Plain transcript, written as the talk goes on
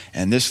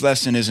And this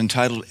lesson is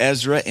entitled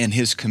Ezra and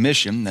His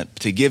Commission.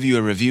 To give you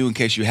a review in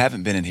case you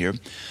haven't been in here,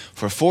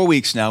 for 4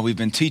 weeks now we've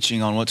been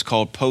teaching on what's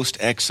called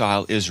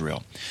post-exile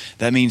Israel.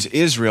 That means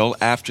Israel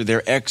after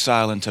their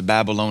exile into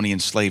Babylonian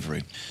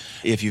slavery.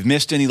 If you've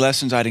missed any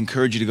lessons, I'd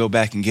encourage you to go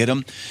back and get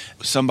them.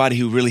 Somebody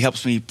who really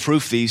helps me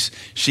proof these,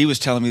 she was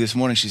telling me this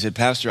morning, she said,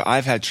 Pastor,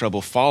 I've had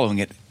trouble following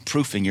it,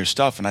 proofing your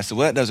stuff. And I said,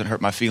 well, that doesn't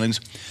hurt my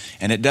feelings.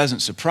 And it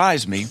doesn't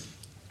surprise me,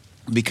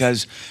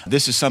 because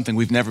this is something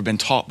we've never been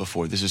taught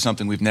before. This is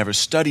something we've never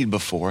studied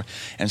before.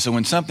 And so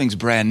when something's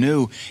brand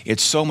new,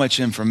 it's so much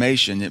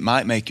information, it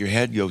might make your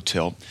head go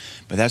tilt.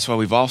 But that's why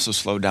we've also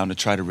slowed down to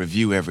try to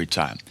review every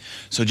time.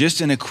 So just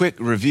in a quick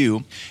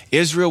review,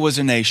 Israel was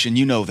a nation,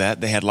 you know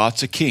that. They had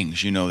lots of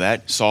kings, you know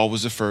that. Saul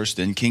was the first,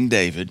 then King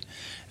David,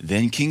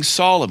 then King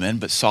Solomon,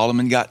 but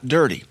Solomon got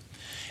dirty.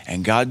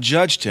 And God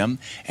judged him,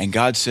 and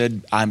God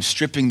said, I'm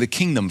stripping the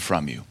kingdom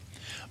from you.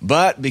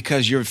 But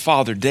because your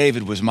father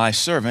David was my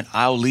servant,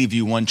 I'll leave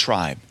you one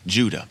tribe,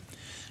 Judah.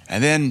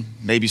 And then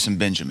maybe some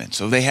Benjamin.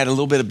 So they had a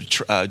little bit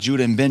of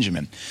Judah and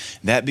Benjamin.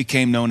 That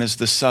became known as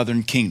the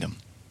southern kingdom,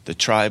 the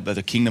tribe of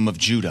the kingdom of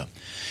Judah.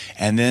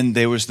 And then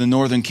there was the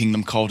northern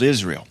kingdom called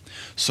Israel.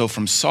 So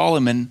from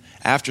Solomon,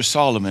 after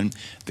Solomon,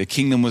 the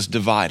kingdom was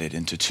divided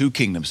into two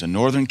kingdoms, the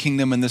northern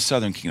kingdom and the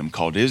southern kingdom,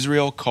 called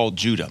Israel, called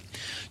Judah.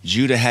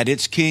 Judah had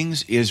its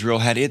kings, Israel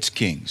had its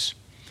kings.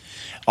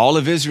 All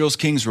of Israel's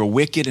kings were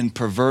wicked and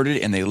perverted,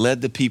 and they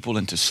led the people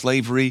into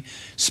slavery,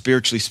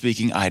 spiritually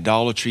speaking,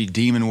 idolatry,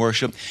 demon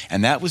worship.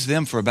 And that was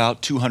them for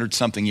about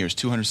 200-something years,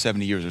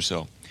 270 years or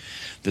so.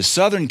 The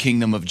southern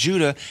kingdom of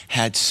Judah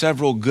had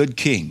several good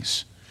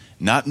kings.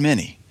 Not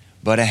many,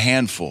 but a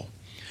handful.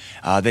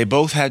 They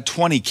both had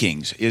 20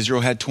 kings.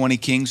 Israel had 20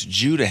 kings.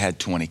 Judah had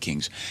 20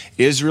 kings.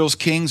 Israel's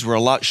kings were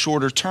a lot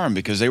shorter term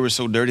because they were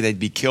so dirty they'd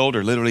be killed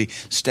or literally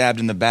stabbed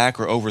in the back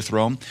or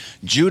overthrown.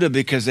 Judah,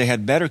 because they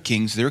had better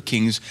kings, their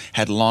kings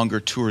had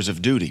longer tours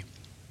of duty.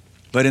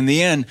 But in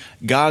the end,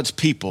 God's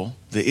people,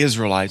 the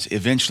Israelites,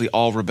 eventually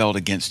all rebelled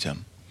against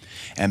him.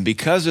 And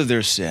because of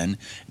their sin,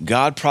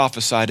 God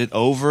prophesied it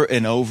over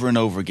and over and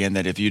over again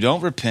that if you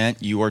don't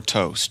repent, you are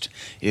toast.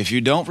 If you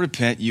don't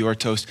repent, you are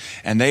toast.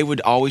 And they would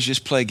always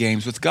just play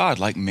games with God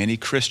like many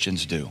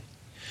Christians do.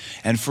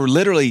 And for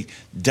literally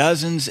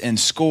dozens and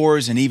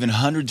scores and even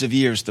hundreds of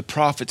years, the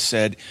prophet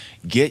said,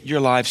 get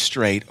your life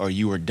straight or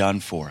you are done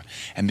for.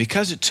 And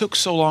because it took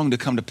so long to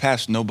come to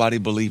pass, nobody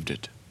believed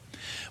it.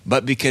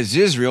 But because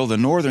Israel, the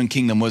northern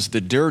kingdom, was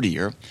the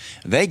dirtier,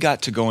 they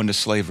got to go into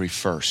slavery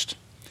first.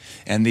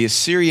 And the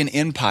Assyrian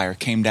Empire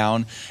came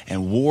down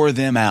and wore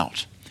them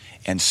out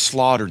and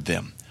slaughtered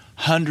them.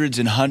 Hundreds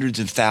and hundreds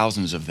and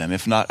thousands of them,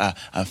 if not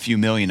a few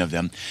million of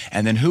them.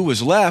 And then who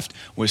was left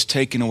was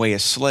taken away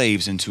as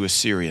slaves into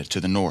Assyria to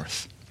the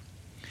north.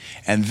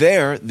 And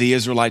there the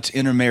Israelites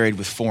intermarried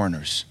with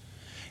foreigners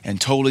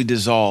and totally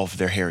dissolved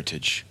their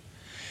heritage.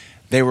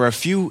 There were a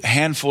few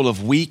handful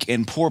of weak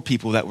and poor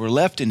people that were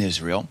left in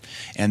Israel,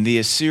 and the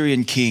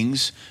Assyrian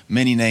kings,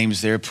 many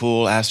names there,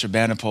 Pul,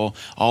 Ashurbanipal,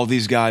 all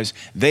these guys,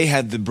 they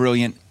had the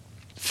brilliant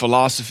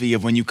philosophy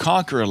of when you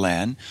conquer a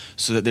land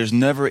so that there's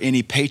never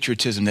any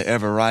patriotism to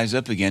ever rise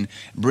up again,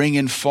 bring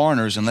in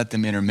foreigners and let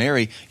them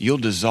intermarry, you'll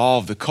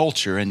dissolve the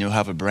culture and you'll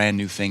have a brand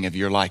new thing of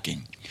your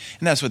liking.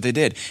 And that's what they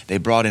did. They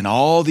brought in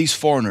all these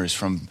foreigners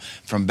from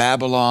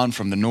Babylon,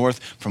 from the north,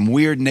 from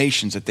weird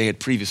nations that they had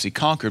previously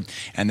conquered,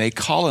 and they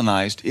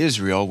colonized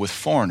Israel with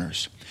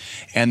foreigners.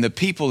 And the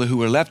people who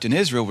were left in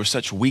Israel were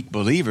such weak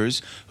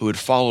believers who had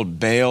followed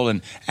Baal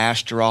and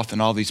Ashtaroth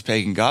and all these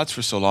pagan gods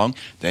for so long,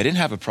 they didn't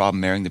have a problem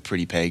marrying the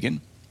pretty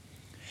pagan.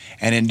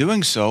 And in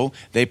doing so,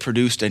 they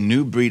produced a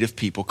new breed of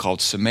people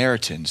called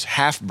Samaritans,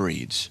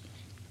 half-breeds.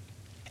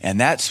 And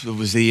that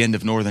was the end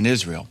of northern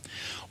Israel.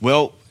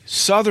 Well,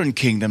 southern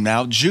kingdom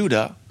now,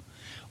 Judah,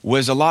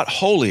 was a lot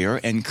holier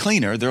and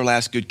cleaner. Their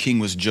last good king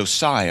was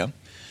Josiah.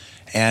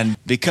 And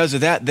because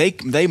of that,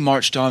 they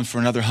marched on for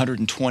another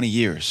 120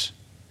 years.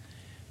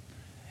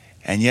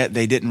 And yet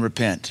they didn't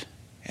repent.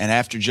 And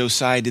after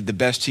Josiah did the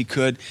best he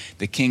could,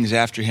 the kings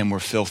after him were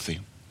filthy.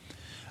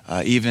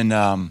 Even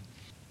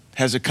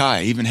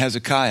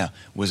Hezekiah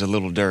was a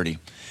little dirty.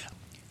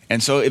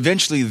 And so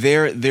eventually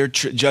their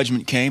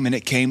judgment came, and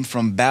it came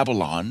from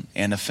Babylon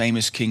and a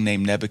famous king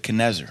named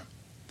Nebuchadnezzar.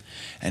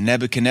 And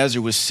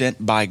Nebuchadnezzar was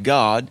sent by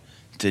God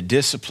to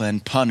discipline,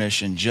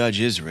 punish, and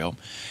judge Israel.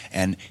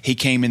 And he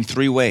came in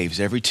 3 waves.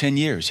 Every 10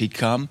 years he'd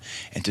come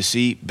and to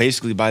see,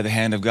 basically by the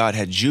hand of God,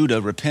 had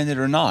Judah repented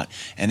or not.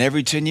 And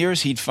every 10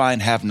 years he'd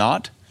find have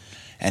not,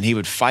 and he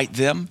would fight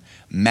them,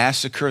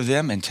 massacre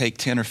them, and take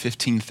 10 or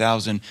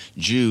 15,000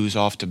 Jews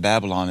off to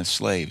Babylon as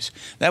slaves.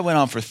 That went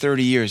on for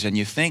 30 years, and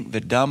you think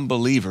the dumb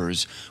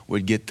believers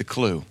would get the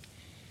clue.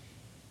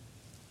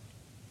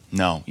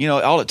 No. You know,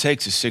 all it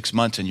takes is 6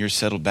 months and you're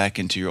settled back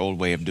into your old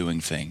way of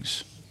doing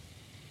things.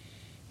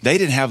 They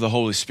didn't have the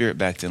Holy Spirit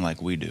back then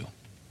like we do.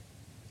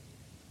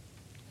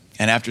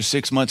 And after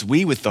 6 months,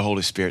 we with the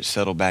Holy Spirit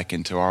settled back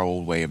into our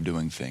old way of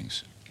doing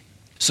things.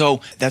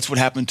 So that's what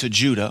happened to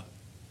Judah.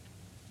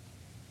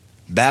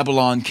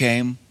 Babylon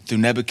came, through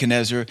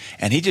Nebuchadnezzar,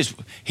 and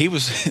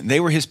they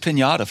were his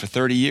piñata for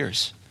 30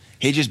 years.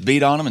 He just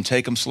beat on them and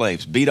take them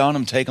slaves, beat on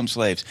them, take them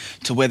slaves,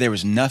 to where there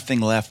was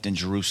nothing left in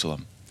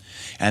Jerusalem.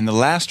 And the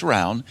last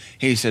round,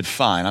 he said,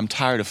 fine, I'm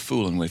tired of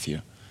fooling with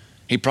you.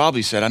 He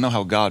probably said, I know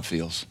how God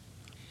feels.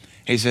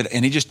 He said,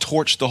 and he just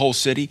torched the whole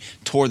city,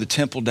 tore the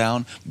temple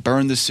down,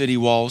 burned the city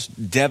walls,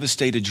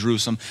 devastated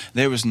Jerusalem.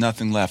 There was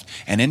nothing left.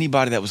 And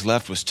anybody that was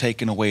left was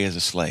taken away as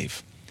a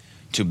slave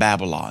to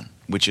Babylon,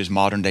 which is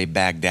modern day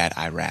Baghdad,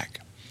 Iraq.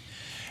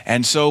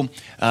 And so,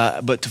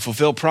 but to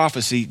fulfill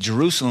prophecy,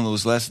 Jerusalem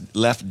was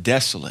left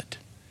desolate.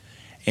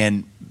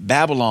 And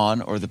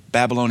Babylon, or the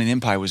Babylonian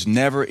Empire, was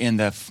never in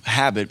the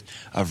habit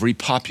of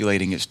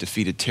repopulating its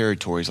defeated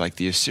territories like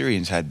the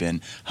Assyrians had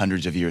been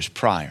hundreds of years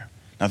prior.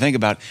 Now think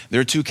about it.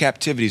 Their two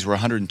captivities were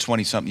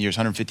 120-something years,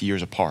 150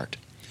 years apart.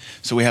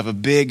 So we have a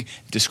big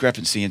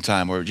discrepancy in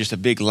time, or just a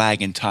big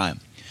lag in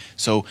time.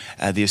 So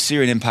the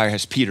Assyrian Empire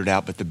has petered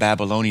out, but the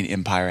Babylonian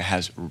Empire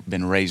has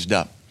been raised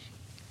up.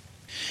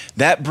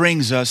 That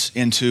brings us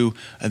into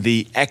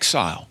the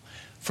exile.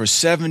 For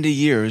 70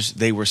 years,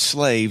 they were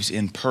slaves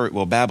in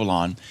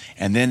Babylon,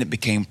 and then it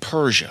became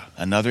Persia.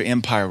 Another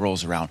empire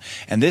rolls around.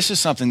 And this is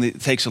something that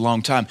takes a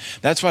long time.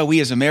 That's why we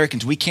as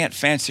Americans, we can't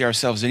fancy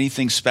ourselves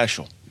anything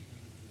special.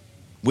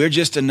 We're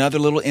just another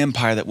little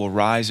empire that will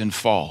rise and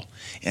fall.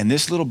 In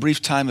this little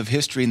brief time of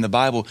history in the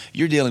Bible,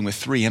 you're dealing with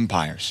 3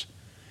 empires.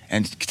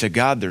 And to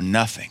God, they're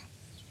nothing.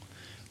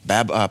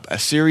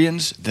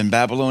 Assyrians, then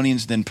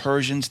Babylonians, then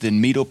Persians,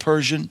 then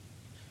Medo-Persian.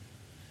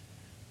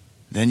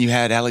 Then you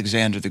had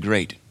Alexander the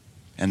Great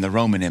and the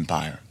Roman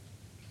Empire,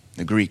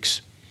 the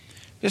Greeks.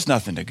 There's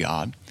nothing to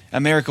God.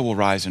 America will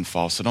rise and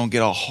fall, so don't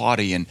get all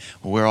haughty and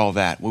we're all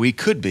that. Well, we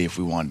could be if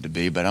we wanted to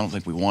be, but I don't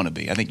think we want to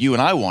be. I think you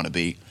and I want to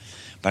be,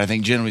 but I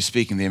think generally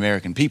speaking, the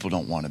American people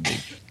don't want to be.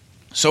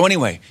 So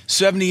anyway,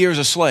 70 years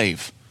a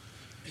slave,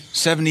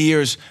 70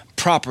 years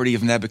property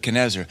of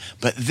Nebuchadnezzar.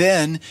 But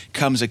then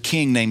comes a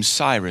king named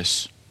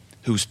Cyrus,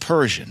 who's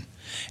Persian.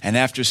 And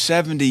after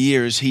 70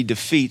 years, he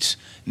defeats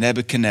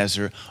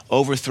Nebuchadnezzar,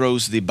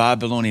 overthrows the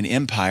Babylonian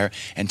Empire,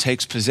 and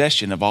takes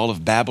possession of all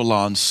of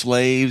Babylon's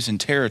slaves and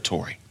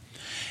territory.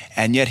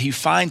 And yet he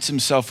finds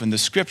himself in the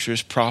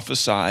scriptures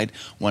prophesied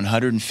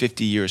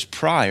 150 years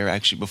prior,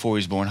 actually before he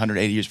was born,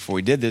 180 years before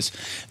he did this,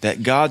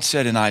 that God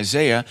said in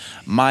Isaiah,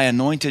 my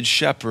anointed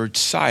shepherd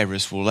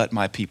Cyrus will let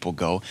my people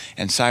go.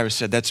 And Cyrus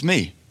said, that's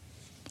me.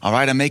 All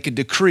right, I make a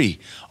decree.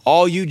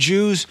 All you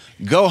Jews,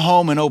 go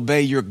home and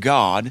obey your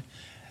God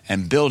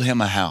and build him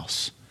a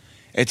house.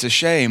 It's a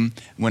shame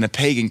when a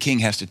pagan king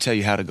has to tell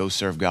you how to go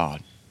serve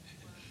God.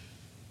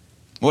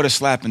 What a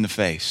slap in the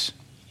face.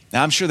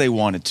 Now, I'm sure they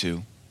wanted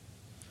to.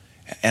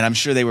 And I'm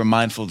sure they were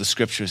mindful of the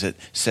scriptures that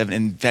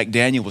in fact,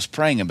 Daniel was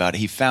praying about it.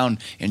 He found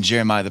in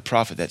Jeremiah the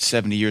prophet that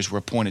 70 years were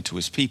appointed to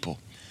his people.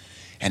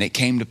 And it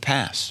came to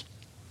pass.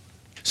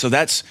 So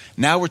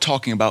now we're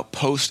talking about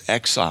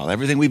post-exile.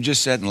 Everything we've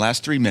just said in the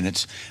last 3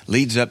 minutes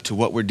leads up to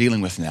what we're dealing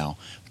with now.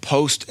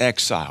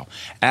 Post-exile.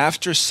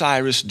 After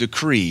Cyrus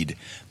decreed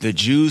the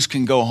Jews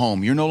can go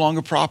home. You're no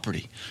longer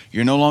property.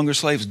 You're no longer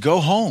slaves. Go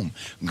home.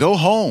 Go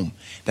home.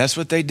 That's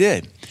what they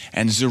did.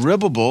 And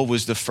Zerubbabel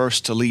was the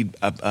first to lead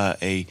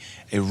a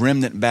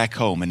remnant back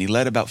home. And he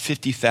led about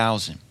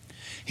 50,000.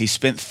 He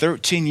spent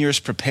 13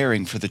 years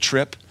preparing for the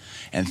trip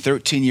and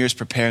 13 years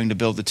preparing to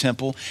build the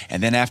temple.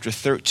 And then after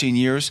 13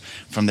 years,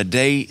 from the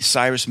day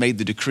Cyrus made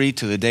the decree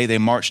to the day they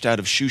marched out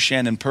of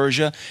Shushan in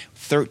Persia,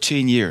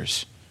 13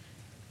 years.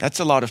 That's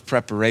a lot of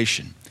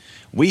preparation.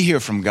 We hear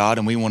from God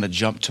and we want to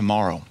jump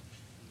tomorrow.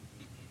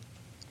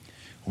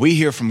 We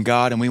hear from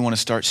God and we want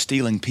to start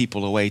stealing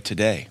people away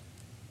today.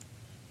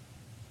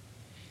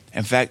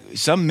 In fact,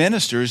 some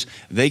ministers,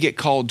 they get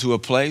called to a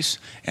place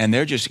and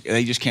they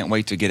just can't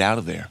wait to get out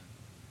of there.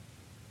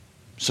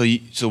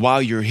 So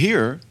while you're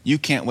here, you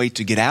can't wait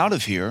to get out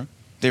of here.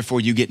 Therefore,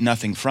 you get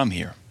nothing from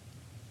here.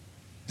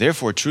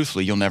 Therefore,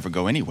 truthfully, you'll never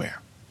go anywhere.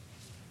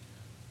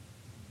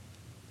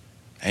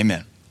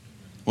 Amen.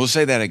 We'll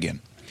say that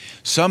again.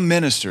 Some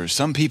ministers,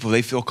 some people,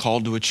 they feel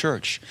called to a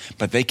church,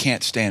 but they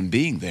can't stand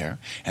being there,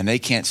 and they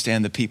can't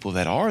stand the people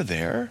that are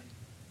there.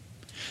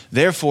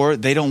 Therefore,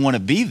 they don't want to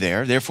be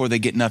there. Therefore, they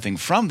get nothing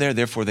from there.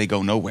 Therefore, they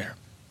go nowhere.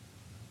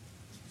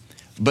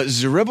 But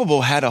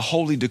Zerubbabel had a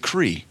holy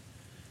decree.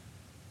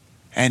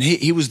 And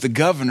he was the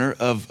governor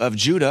of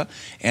Judah,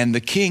 and the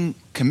king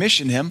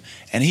commissioned him,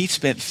 and he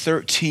spent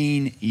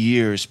 13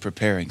 years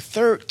preparing.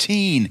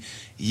 13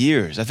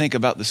 years. I think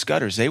about the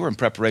Scudders. They were in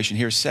preparation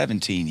here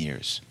 17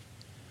 years.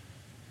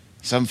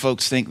 Some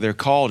folks think they're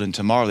called, and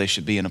tomorrow they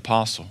should be an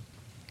apostle.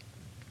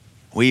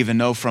 We even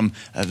know from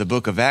the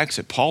book of Acts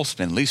that Paul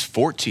spent at least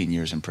 14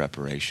 years in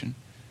preparation.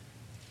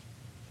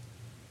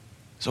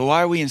 So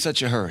why are we in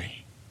such a hurry?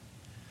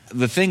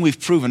 The thing we've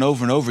proven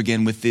over and over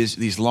again with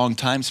these long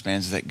time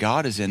spans is that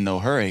God is in no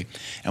hurry.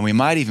 And we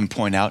might even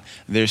point out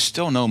there's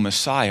still no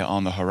Messiah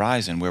on the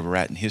horizon where we're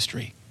at in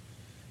history.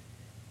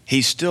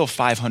 He's still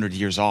 500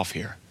 years off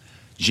here.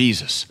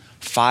 Jesus,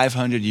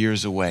 500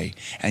 years away.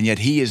 And yet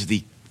he is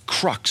the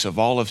crux of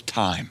all of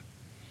time.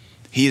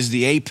 He is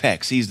the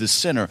apex. He's the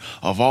center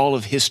of all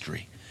of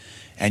history.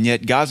 And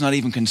yet God's not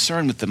even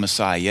concerned with the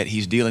Messiah yet.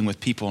 He's dealing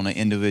with people on an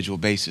individual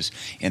basis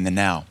in the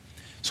now.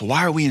 So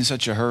why are we in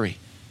such a hurry?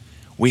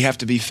 We have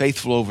to be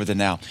faithful over the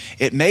now.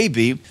 It may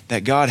be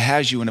that God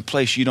has you in a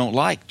place you don't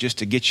like just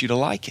to get you to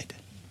like it.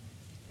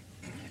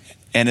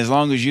 And as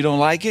long as you don't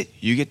like it,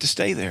 you get to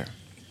stay there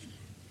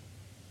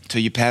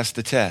till you pass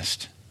the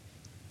test.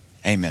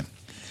 Amen.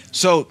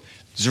 So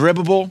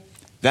Zerubbabel,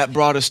 that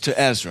brought us to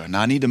Ezra.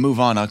 Now I need to move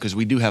on now because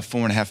we do have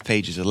 4.5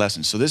 pages of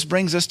lessons. So this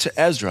brings us to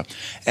Ezra.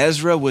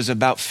 Ezra was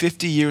about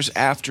 50 years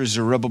after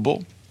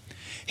Zerubbabel.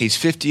 He's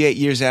 58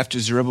 years after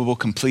Zerubbabel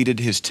completed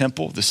his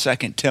temple, the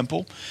second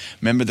temple.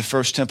 Remember the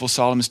first temple,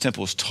 Solomon's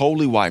temple, was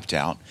totally wiped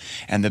out.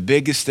 And the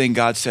biggest thing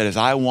God said is,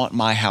 I want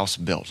my house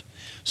built.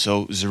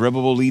 So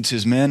Zerubbabel leads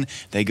his men.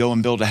 They go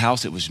and build a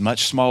house. It was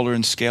much smaller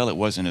in scale. It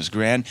wasn't as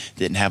grand.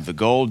 Didn't have the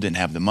gold, didn't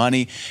have the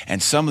money.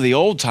 And some of the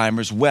old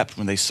timers wept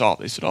when they saw it.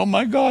 They said, oh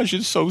my gosh,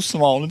 it's so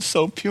small and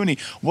so puny.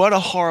 What a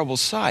horrible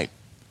sight.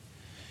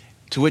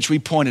 To which we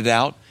pointed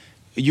out,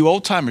 you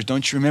old timers,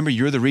 don't you remember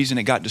you're the reason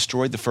it got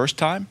destroyed the first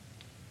time?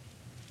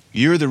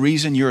 You're the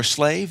reason you're a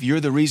slave. You're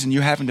the reason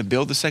you're having to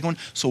build the second one.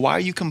 So why are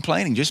you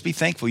complaining? Just be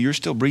thankful you're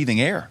still breathing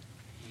air.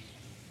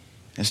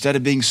 Instead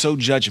of being so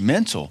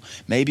judgmental,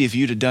 maybe if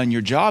you'd have done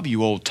your job,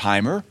 you old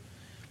timer,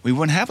 we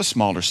wouldn't have a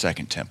smaller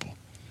second temple.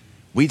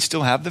 We'd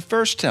still have the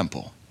first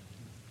temple.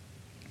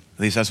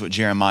 At least that's what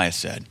Jeremiah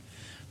said.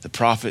 The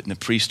prophet and the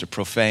priest are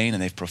profane,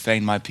 and they've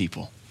profaned my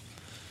people.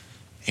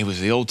 It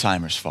was the old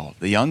timers' fault.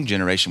 The young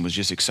generation was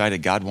just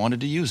excited God wanted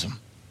to use them.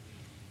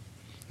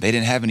 They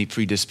didn't have any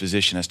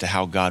predisposition as to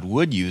how God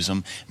would use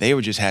them. They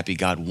were just happy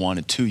God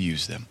wanted to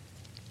use them.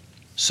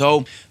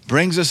 So,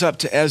 brings us up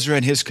to Ezra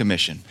and his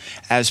commission.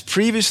 As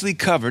previously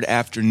covered,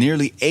 after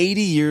nearly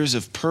 80 years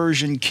of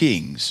Persian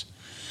kings,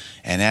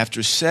 and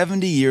after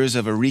 70 years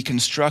of a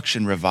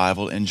reconstruction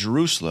revival in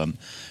Jerusalem,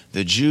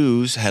 the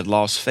Jews had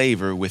lost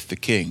favor with the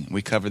king.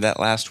 We covered that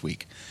last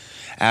week.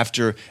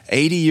 After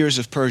 80 years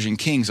of Persian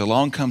kings,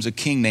 along comes a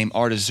king named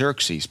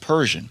Artaxerxes,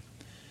 Persian.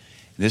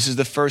 This is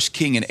the first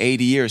king in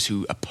 80 years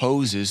who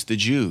opposes the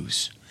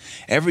Jews.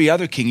 Every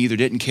other king either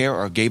didn't care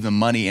or gave them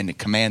money and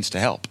commands to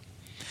help.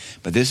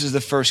 But this is the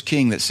first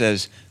king that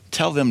says,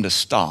 tell them to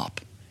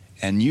stop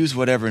and use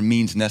whatever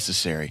means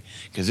necessary,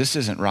 because this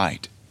isn't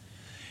right.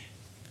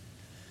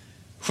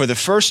 For the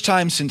first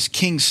time since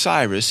King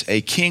Cyrus,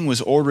 a king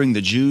was ordering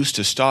the Jews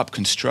to stop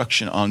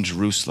construction on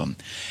Jerusalem.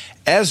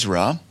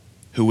 Ezra,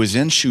 who was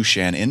in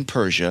Shushan in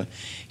Persia,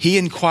 he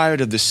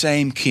inquired of the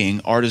same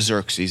king,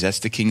 Artaxerxes, that's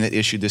the king that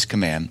issued this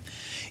command,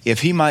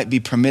 if he might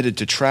be permitted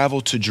to travel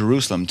to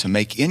Jerusalem to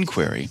make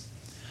inquiry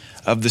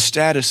of the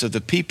status of the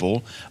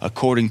people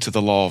according to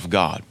the law of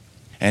God.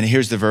 And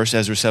here's the verse,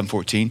 Ezra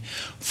 7:14.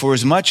 For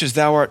as much as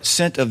thou art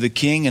sent of the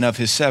king and of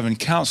his 7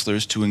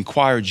 counselors to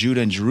inquire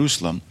Judah and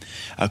Jerusalem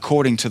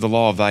according to the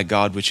law of thy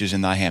God which is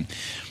in thy hand.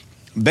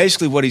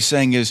 Basically what he's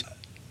saying is,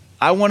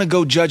 I want to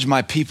go judge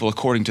my people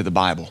according to the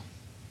Bible.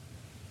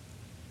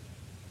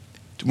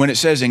 When it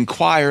says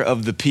inquire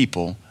of the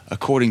people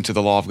according to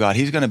the law of God,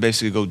 he's going to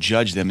basically go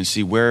judge them and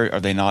see where are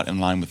they not in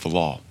line with the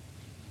law.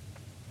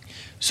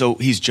 So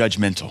he's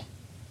judgmental.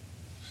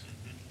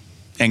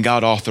 And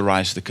God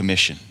authorized the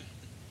commission.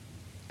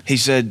 He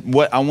said,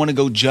 I want to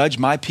go judge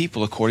my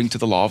people according to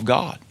the law of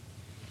God.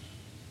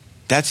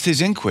 That's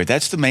his inquiry.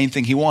 That's the main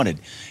thing he wanted.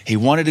 He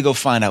wanted to go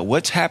find out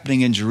what's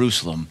happening in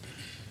Jerusalem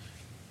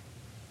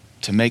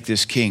to make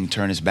this king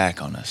turn his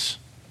back on us.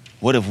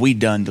 What have we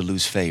done to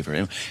lose favor?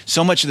 And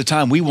so much of the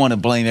time we want to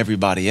blame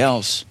everybody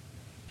else.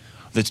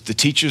 The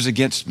teacher's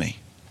against me.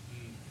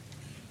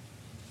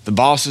 The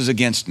boss is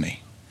against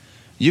me.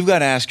 You've got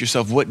to ask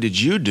yourself, what did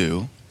you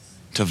do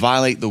to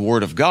violate the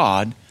word of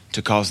God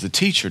to cause the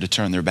teacher to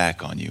turn their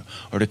back on you,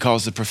 or to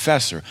cause the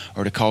professor,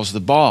 or to cause the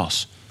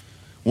boss?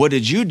 What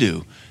did you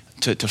do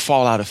to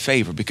fall out of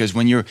favor? Because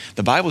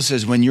the Bible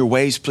says when your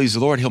ways please the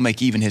Lord, he'll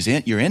make even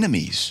your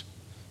enemies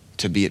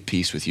to be at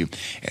peace with you.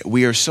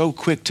 We are so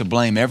quick to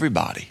blame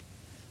everybody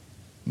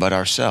but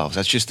ourselves.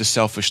 That's just the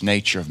selfish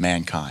nature of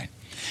mankind.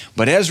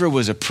 But Ezra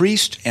was a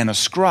priest and a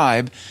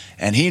scribe,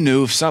 and he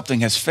knew if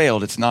something has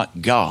failed, it's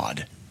not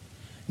God.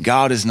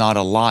 God is not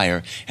a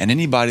liar, and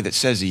anybody that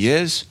says he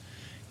is,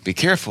 be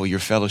careful, you're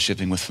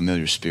fellowshipping with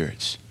familiar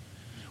spirits.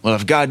 Well,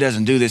 if God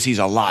doesn't do this, he's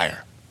a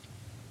liar.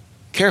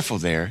 Careful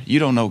there. You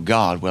don't know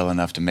God well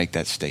enough to make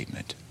that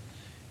statement.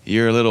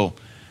 You're a little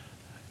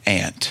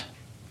ant.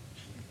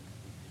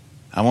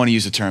 I want to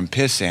use the term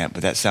pissant,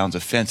 but that sounds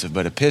offensive.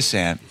 But a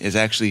pissant is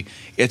actually,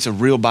 it's a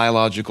real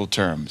biological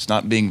term. It's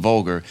not being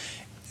vulgar.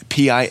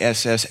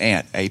 P-I-S-S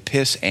ant, a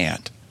piss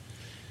ant.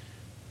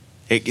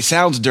 It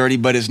sounds dirty,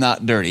 but it's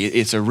not dirty.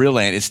 It's a real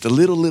ant. It's the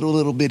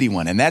little bitty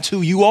one. And that's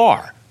who you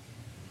are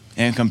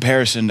in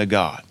comparison to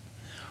God.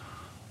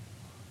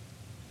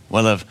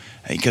 Well,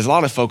 because a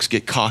lot of folks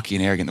get cocky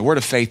and arrogant. The word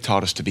of faith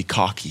taught us to be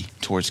cocky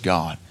towards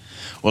God.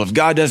 Well, if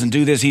God doesn't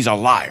do this, he's a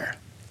liar.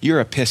 You're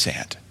a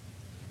pissant.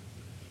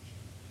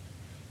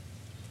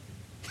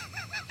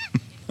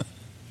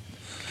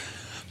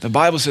 The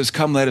Bible says,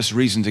 come, let us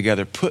reason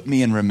together. Put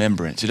me in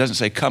remembrance. It doesn't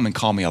say, come and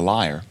call me a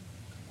liar.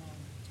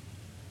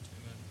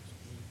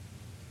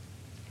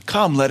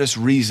 Come, let us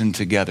reason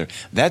together.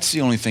 That's the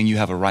only thing you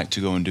have a right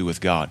to go and do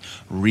with God.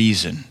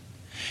 Reason.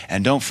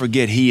 And don't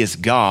forget, he is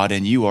God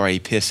and you are a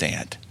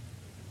pissant.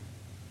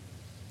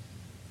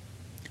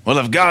 Well,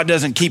 if God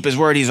doesn't keep his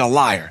word, he's a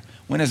liar.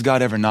 When has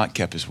God ever not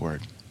kept his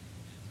word?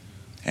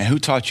 And who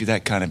taught you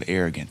that kind of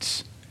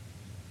arrogance?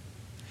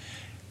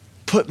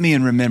 Put me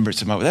in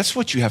remembrance of my word. That's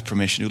what you have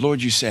permission to do.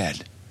 Lord, you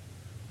said.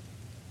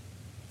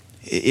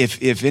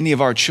 If any of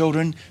our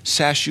children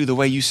sass you the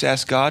way you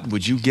sass God,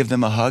 would you give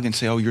them a hug and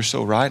say, oh, you're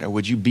so right? Or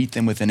would you beat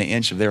them within an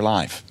inch of their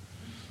life?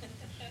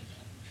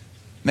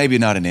 Maybe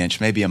not an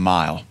inch, maybe a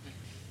mile.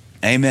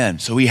 Amen.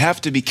 So we have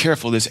to be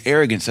careful of this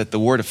arrogance that the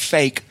word of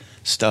fake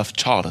stuff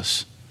taught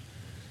us.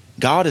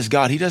 God is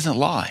God. He doesn't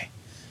lie.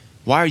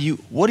 What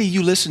do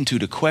you listen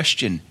to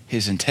question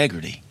his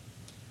integrity?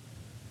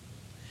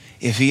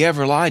 If he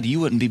ever lied, you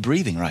wouldn't be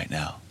breathing right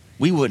now.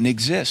 We wouldn't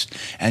exist.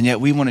 And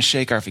yet we want to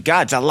shake our feet.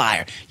 God's a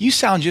liar. You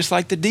sound just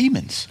like the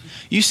demons.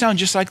 You sound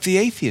just like the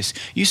atheists.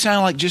 You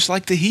sound just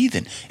like the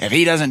heathen. If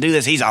he doesn't do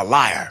this, he's a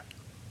liar.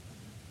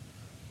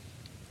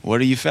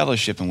 What are you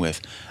fellowshipping with?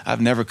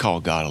 I've never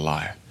called God a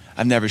liar.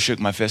 I've never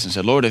shook my fist and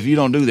said, Lord, if you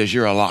don't do this,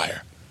 you're a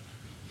liar.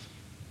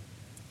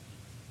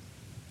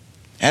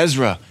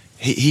 Ezra,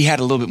 he had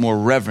a little bit more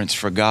reverence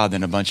for God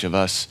than a bunch of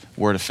us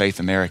Word of Faith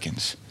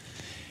Americans.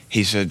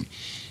 He said,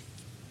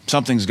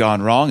 something's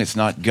gone wrong. It's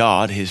not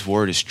God. His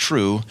word is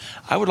true.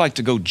 I would like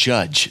to go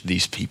judge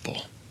these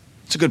people.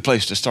 It's a good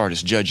place to start,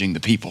 is judging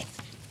the people.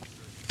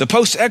 The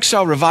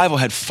post-exile revival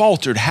had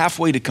faltered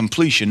halfway to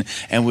completion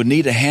and would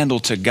need a hand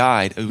to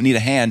guide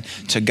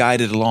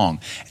it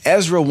along.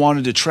 Ezra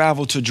wanted to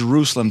travel to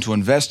Jerusalem to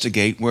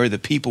investigate where the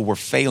people were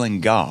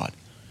failing God.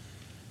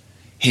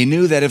 He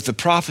knew that if the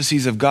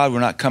prophecies of God were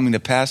not coming to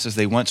pass as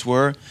they once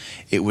were,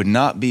 it would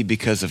not be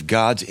because of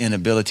God's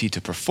inability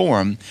to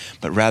perform,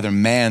 but rather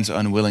man's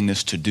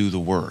unwillingness to do the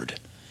word.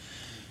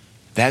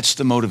 That's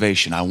the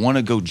motivation. I want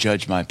to go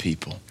judge my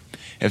people.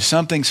 If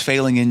something's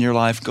failing in your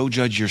life, go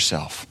judge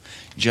yourself.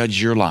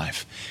 Judge your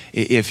life.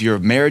 If your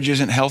marriage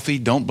isn't healthy,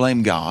 don't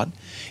blame God.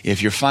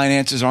 If your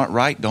finances aren't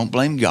right, don't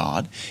blame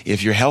God.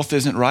 If your health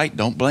isn't right,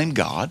 don't blame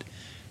God.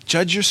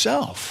 Judge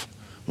yourself.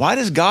 Why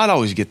does God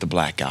always get the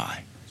black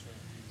eye?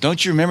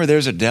 Don't you remember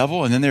there's a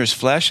devil and then there's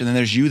flesh and then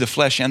there's you, the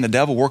flesh and the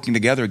devil working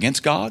together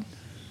against God?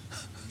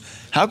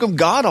 How come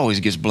God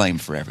always gets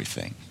blamed for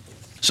everything?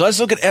 So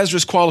let's look at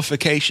Ezra's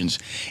qualifications.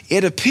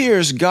 It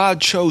appears God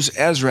chose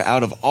Ezra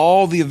out of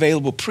all the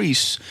available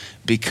priests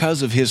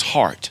because of his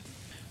heart.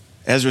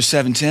 Ezra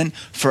 7:10,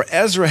 for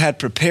Ezra had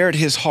prepared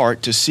his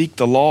heart to seek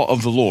the law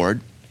of the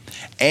Lord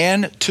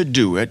and to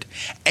do it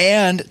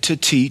and to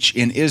teach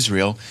in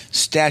Israel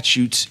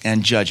statutes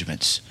and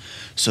judgments.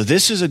 So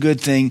this is a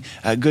good thing,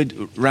 a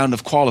good round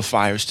of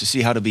qualifiers to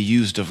see how to be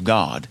used of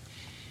God.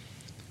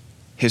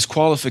 His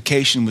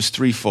qualification was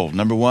threefold.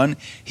 Number one,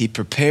 he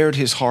prepared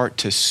his heart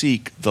to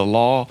seek the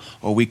law,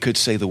 or we could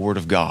say the word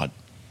of God.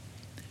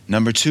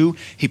 Number two,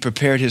 he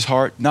prepared his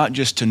heart not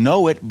just to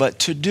know it, but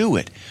to do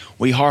it.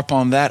 We harp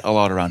on that a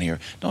lot around here.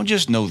 Don't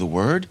just know the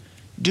word,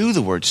 do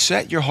the word.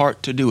 Set your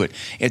heart to do it.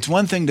 It's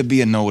one thing to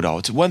be a know-it-all.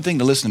 It's one thing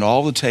to listen to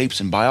all the tapes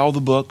and buy all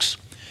the books.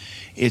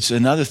 It's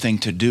another thing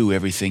to do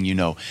everything you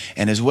know.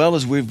 And as well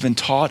as we've been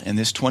taught in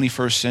this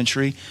 21st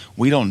century,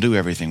 we don't do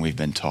everything we've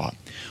been taught.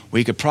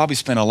 We could probably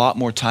spend a lot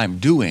more time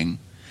doing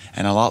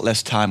and a lot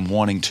less time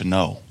wanting to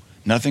know.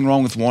 Nothing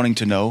wrong with wanting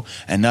to know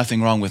and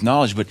nothing wrong with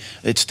knowledge, but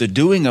it's the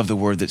doing of the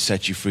word that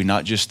sets you free,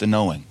 not just the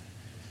knowing.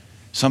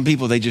 Some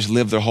people, they just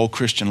live their whole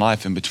Christian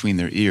life in between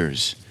their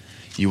ears.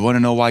 You want to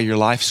know why your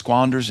life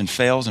squanders and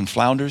fails and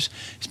flounders?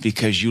 It's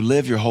because you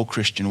live your whole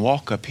Christian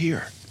walk up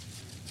here.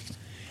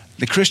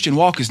 The Christian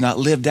walk is not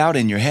lived out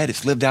in your head.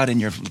 It's lived out in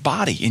your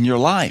body, in your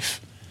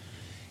life.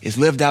 It's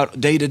lived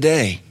out day to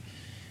day.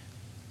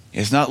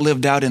 It's not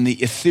lived out in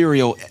the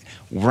ethereal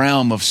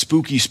realm of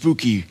spooky.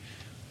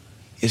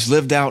 It's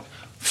lived out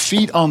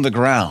feet on the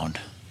ground,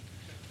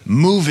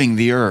 moving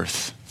the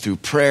earth through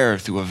prayer,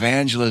 through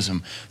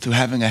evangelism, through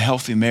having a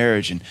healthy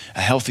marriage and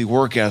a healthy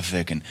work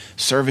ethic and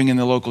serving in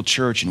the local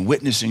church and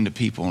witnessing to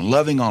people and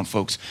loving on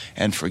folks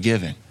and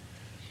forgiving.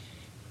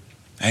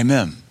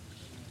 Amen.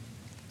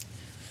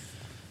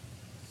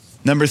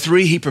 Number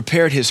three, he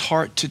prepared his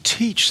heart to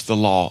teach the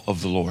law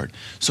of the Lord.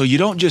 So you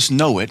don't just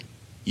know it,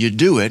 you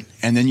do it,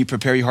 and then you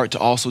prepare your heart to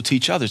also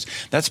teach others.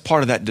 That's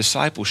part of that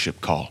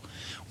discipleship call.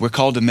 We're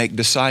called to make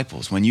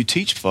disciples. When you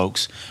teach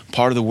folks,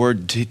 part of the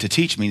word to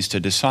teach means to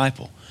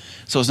disciple.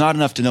 So it's not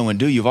enough to know and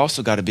do. You've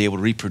also got to be able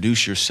to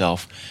reproduce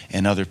yourself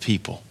in other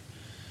people.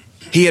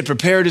 He had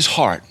prepared his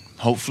heart.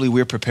 Hopefully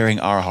we're preparing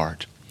our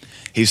heart.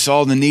 He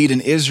saw the need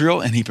in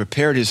Israel, and he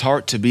prepared his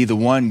heart to be the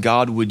one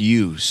God would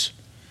use.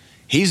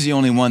 He's the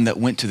only one that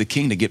went to the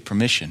king to get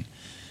permission.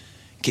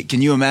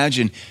 Can you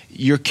imagine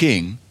your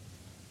king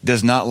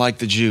does not like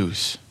the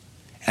Jews,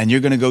 and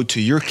you're going to go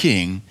to your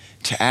king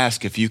to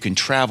ask if you can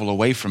travel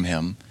away from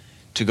him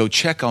to go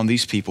check on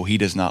these people he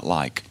does not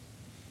like?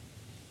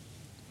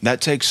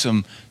 That takes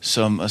some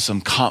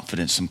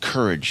confidence, some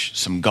courage,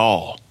 some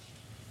gall.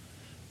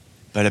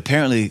 But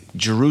apparently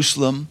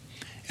Jerusalem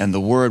and the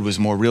word was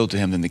more real to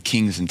him than the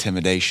king's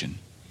intimidation.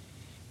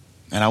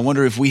 And I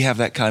wonder if we have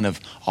that kind of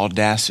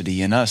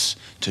audacity in us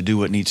to do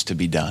what needs to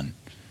be done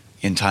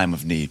in time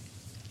of need.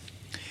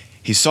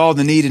 He saw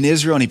the need in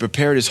Israel and he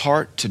prepared his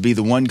heart to be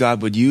the one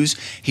God would use.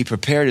 He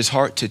prepared his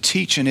heart to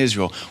teach in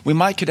Israel. We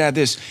could add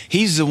this.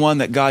 He's the one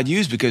that God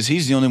used because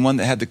he's the only one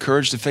that had the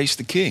courage to face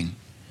the king.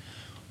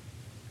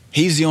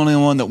 He's the only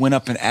one that went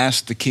up and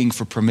asked the king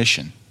for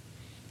permission.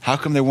 How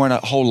come there weren't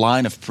a whole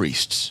line of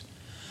priests?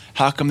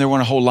 How come there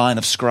weren't a whole line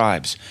of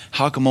scribes?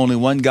 How come only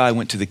one guy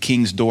went to the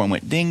king's door and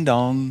went, ding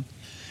dong,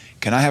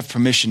 can I have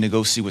permission to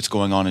go see what's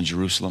going on in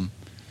Jerusalem?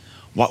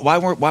 Why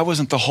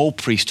wasn't the whole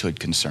priesthood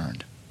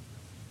concerned?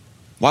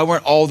 Why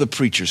weren't all the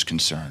preachers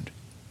concerned?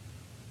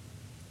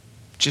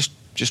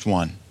 Just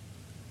one.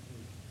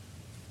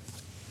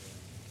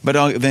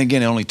 But then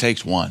again, it only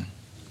takes one.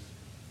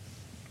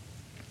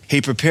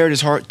 He prepared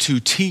his heart to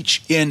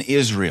teach in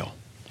Israel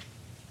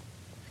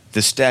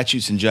the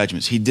statutes and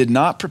judgments. He did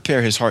not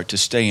prepare his heart to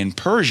stay in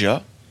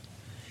Persia.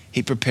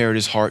 He prepared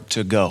his heart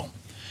to go.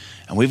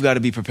 And we've got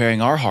to be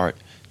preparing our heart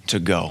to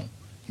go,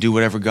 do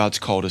whatever God's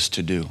called us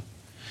to do.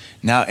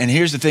 Now, and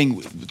here's the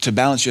thing to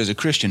balance you as a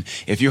Christian.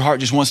 If your heart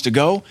just wants to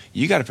go,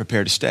 you got to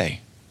prepare to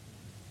stay.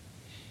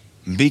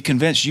 Be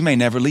convinced you may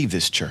never leave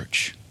this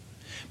church.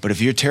 But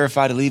if you're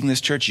terrified of leaving this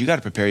church, you got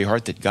to prepare your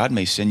heart that God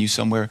may send you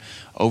somewhere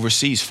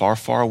overseas, far,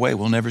 far away.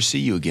 We'll never see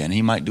you again.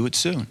 He might do it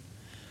soon.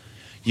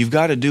 You've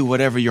got to do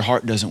whatever your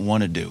heart doesn't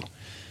want to do.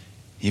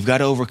 You've got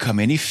to overcome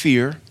any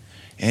fear,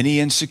 any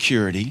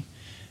insecurity.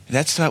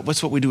 That's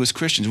what we do as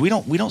Christians. We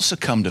don't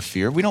succumb to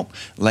fear. We don't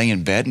lay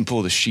in bed and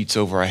pull the sheets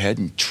over our head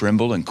and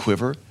tremble and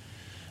quiver.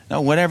 No,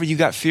 whenever you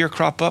got fear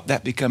crop up,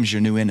 that becomes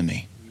your new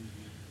enemy.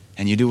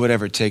 And you do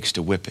whatever it takes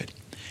to whip it.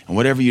 And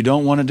whatever you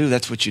don't want to do,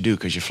 that's what you do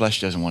because your flesh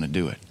doesn't want to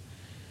do it.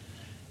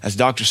 As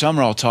Dr.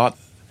 Summerall taught,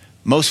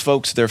 most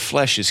folks, their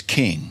flesh is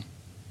king.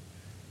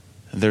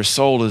 Their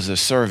soul is a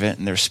servant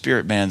and their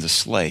spirit man's a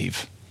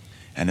slave.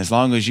 And as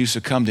long as you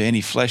succumb to any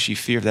fleshy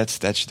fear,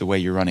 that's the way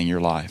you're running your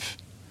life.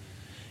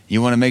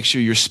 You want to make sure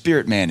your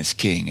spirit man is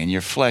king and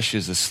your flesh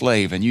is a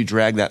slave, and you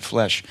drag that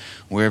flesh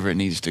wherever it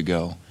needs to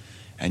go.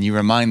 And you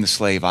remind the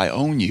slave, I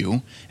own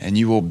you and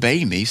you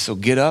obey me, so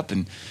get up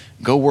and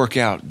go work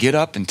out. Get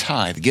up and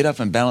tithe. Get up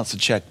and balance the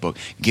checkbook.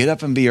 Get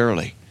up and be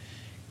early.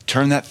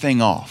 Turn that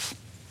thing off.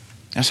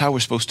 That's how we're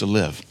supposed to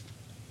live.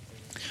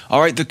 All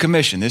right, the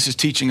commission. This is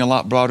teaching a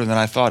lot broader than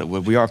I thought it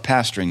would. We are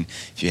pastoring,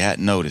 if you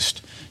hadn't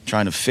noticed,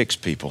 trying to fix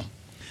people.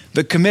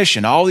 The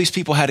commission. All these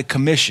people had a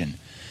commission.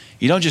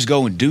 You don't just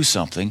go and do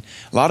something.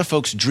 A lot of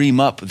folks dream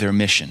up their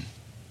mission.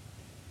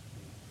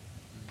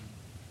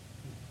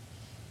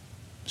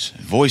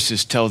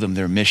 Voices tell them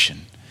their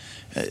mission.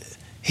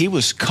 He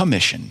was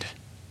commissioned.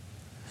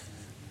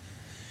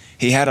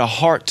 He had a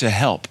heart to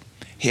help.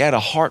 He had a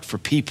heart for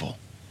people.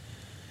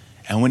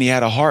 And when he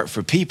had a heart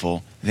for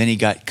people, then he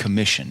got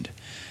commissioned.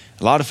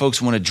 A lot of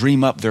folks want to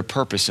dream up their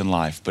purpose in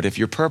life, but if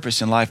your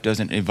purpose in life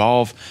doesn't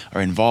involve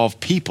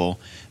people,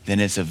 then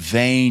it's a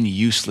vain,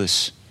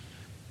 useless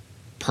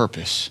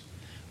purpose.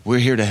 We're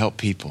here to help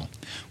people.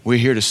 We're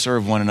here to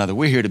serve one another.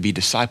 We're here to be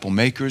disciple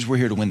makers. We're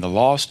here to win the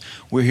lost.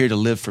 We're here to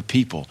live for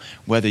people.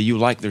 Whether you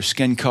like their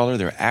skin color,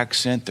 their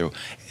accent, their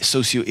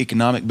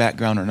socioeconomic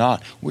background or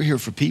not, we're here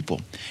for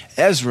people.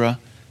 Ezra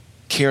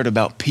cared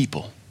about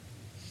people,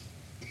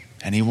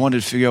 and he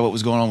wanted to figure out what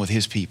was going on with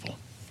his people.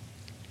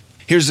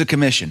 Here's the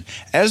commission.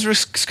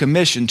 Ezra's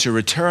commission to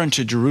return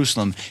to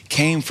Jerusalem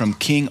came from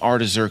King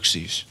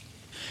Artaxerxes.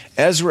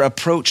 Ezra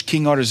approached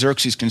King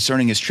Artaxerxes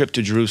concerning his trip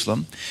to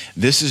Jerusalem.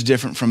 This is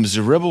different from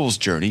Zerubbabel's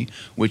journey,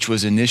 which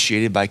was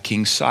initiated by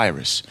King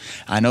Cyrus.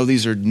 I know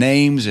these are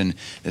names and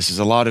this is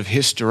a lot of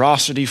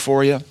historicity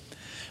for you,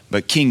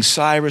 but King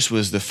Cyrus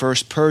was the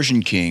first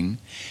Persian king.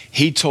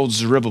 He told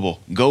Zerubbabel,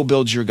 go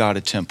build your God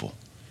a temple.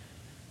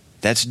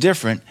 That's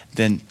different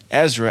than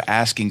Ezra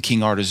asking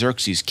King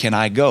Artaxerxes, can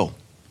I go?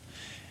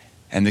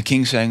 And the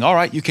king saying, all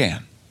right, you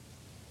can.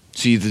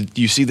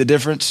 You see the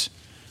difference?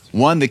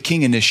 One, the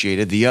king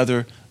initiated, the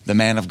other, the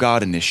man of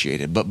God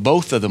initiated. But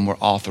both of them were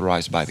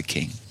authorized by the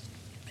king.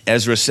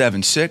 Ezra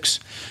 7:6,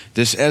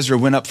 this Ezra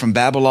went up from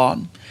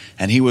Babylon,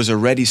 and he was a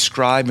ready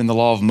scribe in the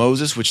law of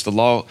Moses, which the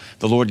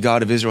Lord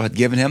God of Israel had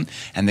given him.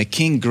 And the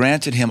king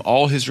granted him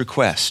all his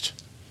request.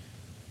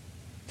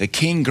 The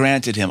king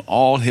granted him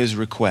all his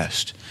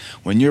request.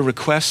 When your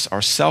requests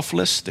are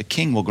selfless, the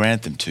king will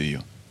grant them to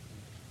you.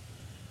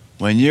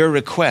 When your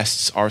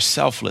requests are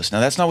selfless. Now,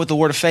 that's not what the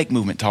Word of Faith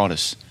movement taught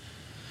us.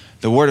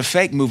 The Word of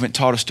Faith movement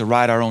taught us to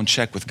write our own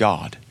check with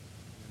God.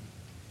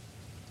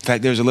 In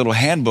fact, there's a little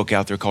handbook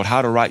out there called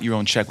How to Write Your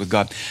Own Check with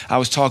God. I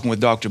was talking with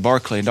Dr.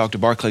 Barclay, and Dr.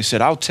 Barclay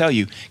said, I'll tell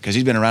you, because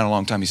he's been around a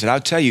long time, he said,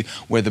 I'll tell you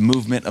where the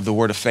movement of the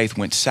Word of Faith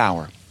went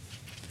sour.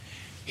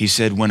 He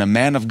said, when a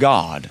man of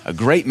God, a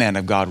great man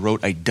of God,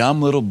 wrote a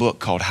dumb little book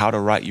called How to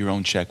Write Your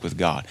Own Check with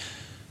God.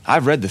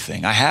 I've read the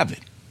thing. I have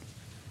it.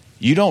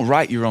 You don't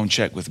write your own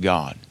check with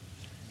God.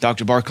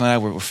 Dr. Barclay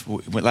and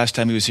I last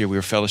time he was here, we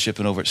were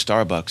fellowshipping over at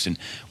Starbucks, and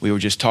we were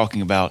just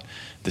talking about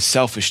the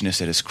selfishness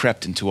that has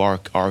crept into our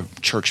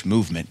church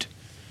movement.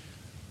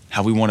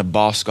 how we want to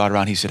boss God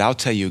around. He said, I'll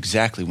tell you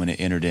exactly when it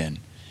entered in.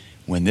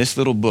 When this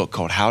little book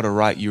called How to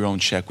Write Your Own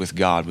Check with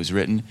God was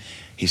written,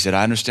 he said,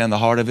 I understand the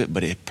heart of it,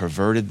 but it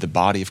perverted the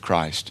body of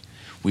Christ.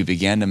 We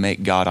began to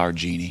make God our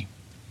genie.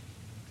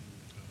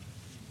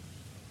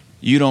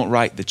 You don't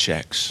write the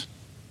checks.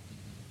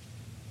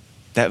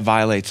 That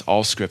violates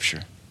all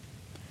Scripture.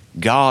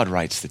 God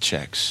writes the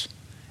checks,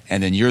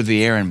 and then you're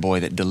the errand boy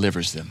that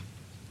delivers them.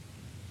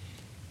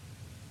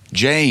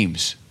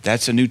 James,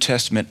 that's a New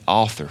Testament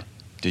author.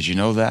 Did you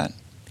know that?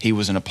 He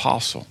was an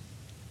apostle.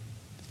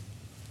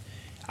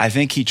 I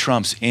think he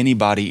trumps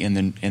anybody in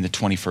the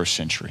 21st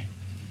century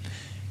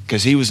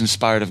because he was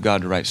inspired of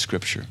God to write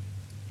Scripture.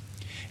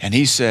 And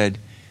he said,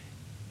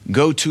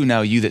 go to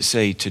now, you that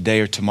say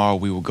today or tomorrow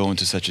we will go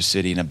into such a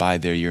city and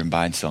abide there a year and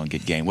buy and sell and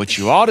get gain. What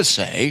you ought to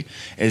say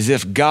is,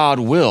 if God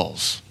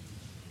wills,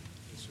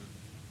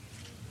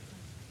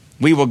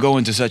 we will go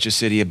into such a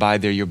city,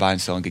 abide there, a year, buy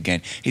and sell and get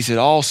gain. He said,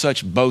 all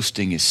such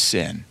boasting is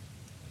sin.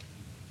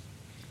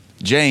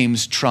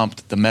 James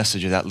trumped the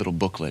message of that little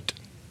booklet.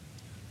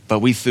 But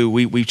we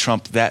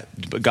trumped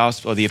that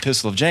gospel, the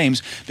epistle of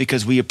James,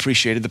 because we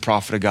appreciated the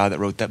prophet of God that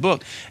wrote that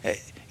book.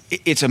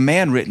 It's a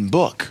man-written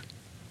book,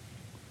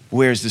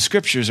 whereas the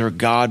Scriptures are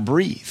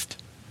God-breathed.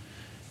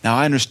 Now,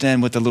 I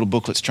understand what the little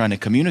booklet's trying to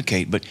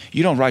communicate, but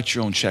you don't write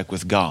your own check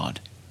with God.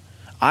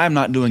 I'm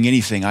not doing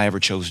anything I ever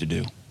chose to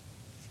do.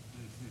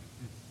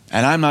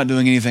 And I'm not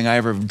doing anything I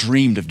ever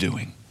dreamed of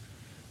doing.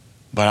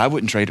 But I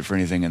wouldn't trade it for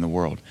anything in the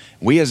world.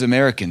 We as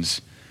Americans,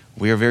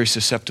 we are very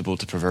susceptible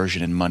to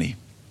perversion and money.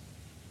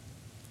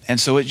 And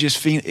so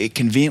it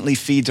conveniently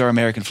feeds our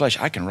American flesh.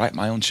 I can write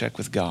my own check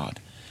with God.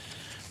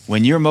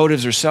 When your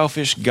motives are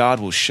selfish, God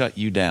will shut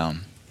you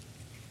down.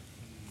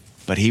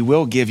 But he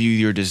will give you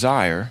your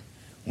desire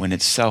when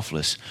it's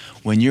selfless.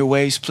 When your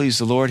ways please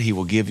the Lord, he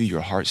will give you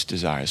your heart's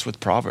desire. That's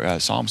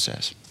what Psalm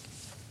says.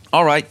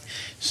 All right,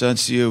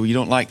 since you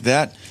don't like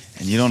that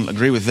and you don't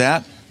agree with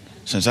that,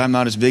 since I'm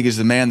not as big as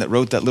the man that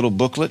wrote that little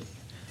booklet,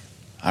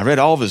 I read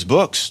all of his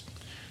books.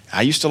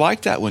 I used to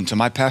like that one until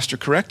my pastor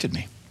corrected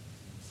me.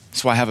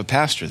 That's why I have a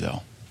pastor,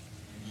 though.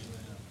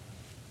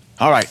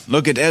 All right,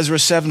 look at Ezra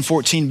 7,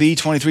 14b,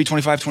 23,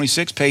 25,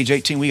 26, page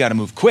 18. We got to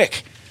move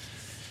quick.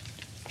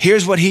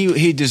 Here's what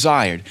he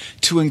desired: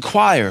 to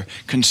inquire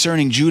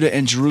concerning Judah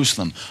and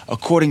Jerusalem,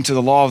 according to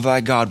the law of thy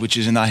God, which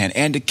is in thy hand,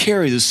 and to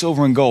carry the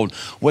silver and gold,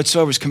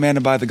 whatsoever is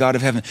commanded by the God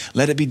of heaven.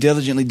 Let it be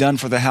diligently done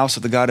for the house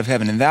of the God of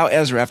heaven. And thou,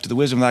 Ezra, after the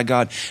wisdom of thy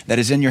God that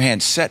is in your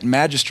hand, set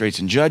magistrates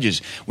and judges,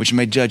 which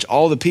may judge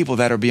all the people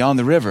that are beyond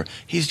the river.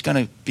 He's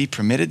going to be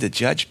permitted to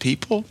judge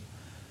people?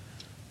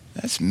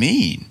 That's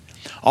mean.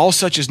 All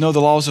such as know the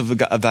laws of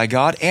thy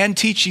God, and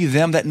teach ye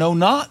them that know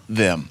not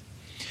them.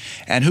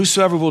 And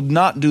whosoever will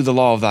not do the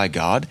law of thy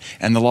God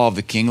and the law of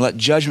the king, let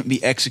judgment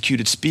be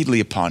executed speedily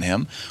upon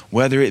him,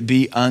 whether it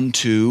be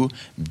unto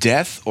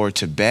death or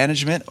to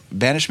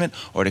banishment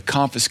or to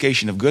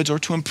confiscation of goods or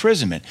to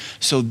imprisonment.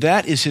 So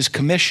that is his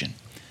commission.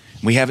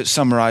 We have it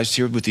summarized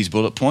here with these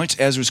bullet points.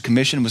 Ezra's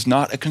commission was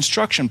not a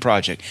construction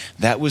project.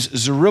 That was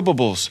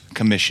Zerubbabel's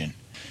commission.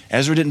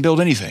 Ezra didn't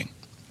build anything.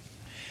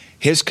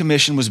 His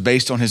commission was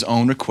based on his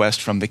own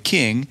request from the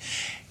king.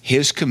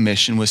 His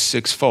commission was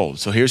sixfold.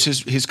 So here's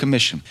his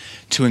commission: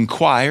 to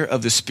inquire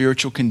of the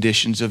spiritual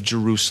conditions of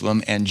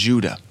Jerusalem and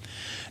Judah.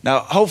 Now,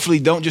 hopefully,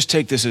 don't just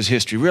take this as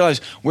history. Realize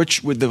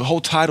with the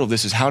whole title of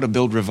this is How to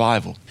Build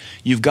Revival.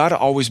 You've got to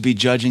always be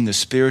judging the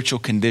spiritual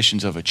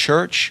conditions of a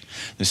church,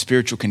 the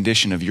spiritual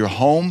condition of your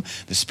home,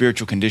 the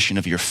spiritual condition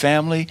of your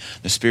family,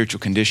 the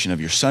spiritual condition of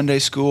your Sunday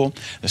school,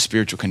 the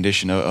spiritual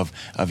condition of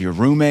your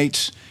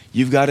roommates.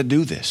 You've got to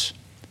do this.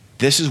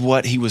 This is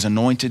what he was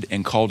anointed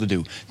and called to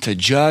do, to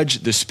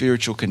judge the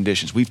spiritual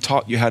conditions. We've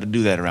taught you how to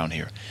do that around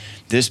here.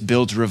 This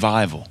builds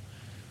revival.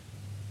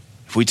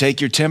 If we take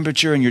your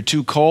temperature and you're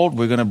too cold,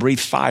 we're going to breathe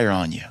fire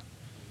on you.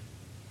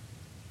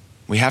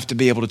 We have to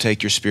be able to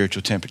take your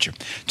spiritual temperature.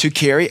 To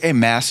carry a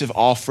massive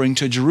offering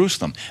to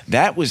Jerusalem.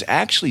 That was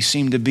actually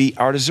seemed to be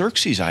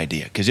Artaxerxes'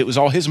 idea because it was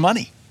all his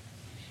money.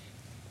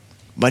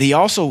 But he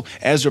also,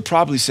 Ezra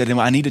probably said to him,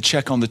 I need to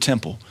check on the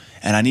temple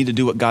and I need to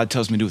do what God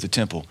tells me to do with the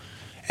temple.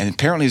 And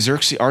apparently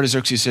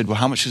Artaxerxes said, well,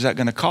 how much is that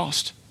going to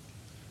cost?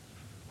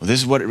 Well, this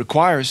is what it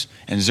requires.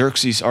 And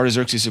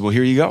Artaxerxes said, well,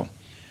 here you go.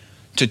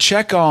 To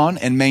check on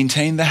and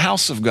maintain the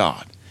house of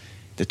God.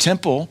 The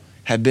temple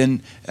had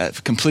been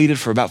completed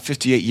for about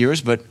 58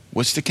 years, but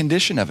what's the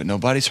condition of it?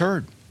 Nobody's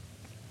heard.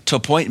 To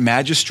appoint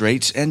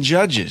magistrates and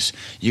judges.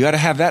 You got to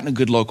have that in a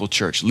good local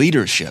church.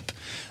 Leadership,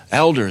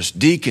 elders,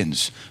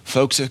 deacons,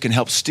 folks that can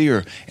help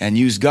steer and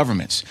use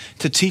governments.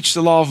 To teach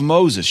the law of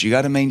Moses. You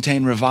got to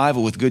maintain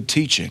revival with good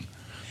teaching.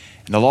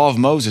 And the law of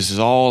Moses is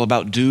all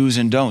about do's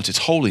and don'ts. It's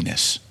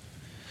holiness.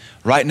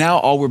 Right now,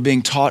 all we're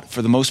being taught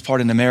for the most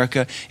part in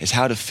America is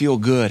how to feel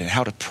good and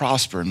how to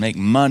prosper and make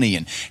money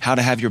and how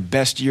to have your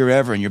best year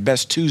ever and your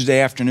best Tuesday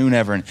afternoon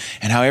ever and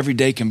how every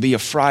day can be a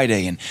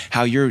Friday and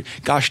how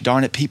gosh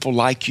darn it, people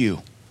like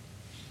you.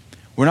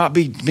 We're not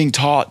being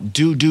taught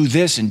do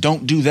this and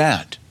don't do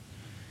that,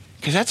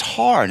 because that's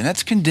hard and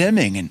that's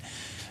condemning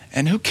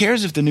And who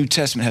cares if the New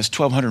Testament has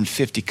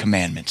 1,250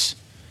 commandments?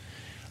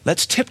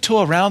 Let's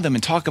tiptoe around them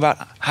and talk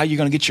about how you're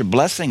going to get your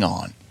blessing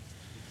on.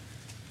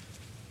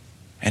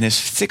 And his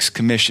sixth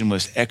commission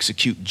was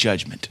execute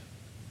judgment.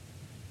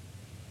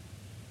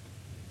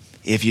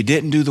 If you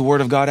didn't do the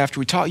word of God after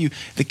we taught you,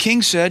 the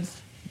king said,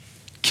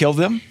 kill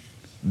them,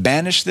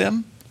 banish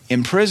them,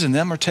 imprison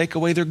them, or take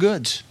away their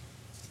goods.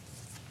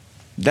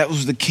 That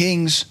was the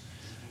king's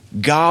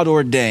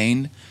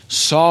God-ordained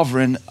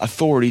sovereign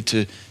authority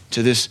to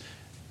this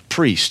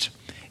priest.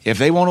 If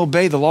they won't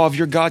obey the law of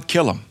your God,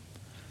 kill them.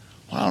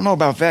 Well, I don't know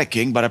about that,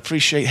 king, but I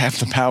appreciate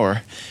having the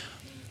power.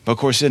 But of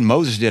course, then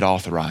Moses did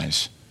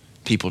authorize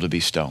people to be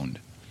stoned.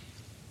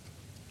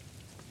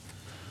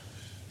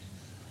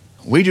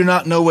 We do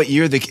not know what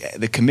year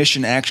the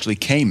commission actually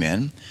came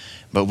in,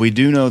 but we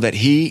do know that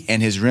he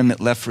and his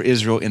remnant left for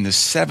Israel in the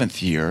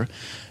 7th year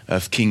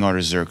of King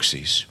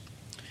Artaxerxes.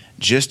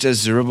 Just as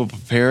Zerubbabel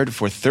prepared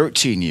for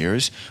 13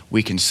 years,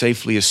 we can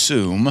safely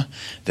assume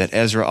that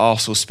Ezra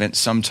also spent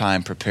some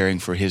time preparing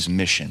for his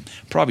mission.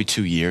 Probably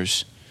 2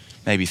 years,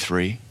 maybe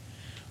 3.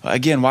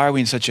 Again, why are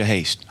we in such a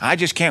haste? I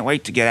just can't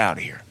wait to get out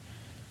of here.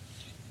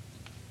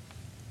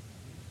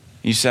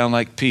 You sound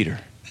like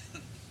Peter.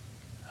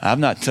 I've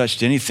not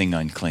touched anything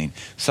unclean.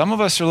 Some of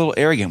us are a little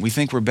arrogant. We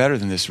think we're better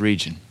than this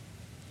region.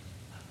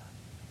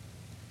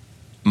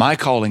 My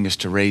calling is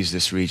to raise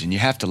this region. You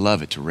have to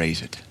love it to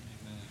raise it.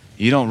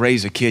 You don't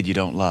raise a kid you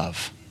don't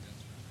love.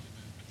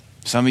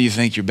 Some of you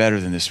think you're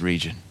better than this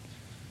region.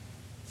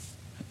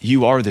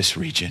 You are this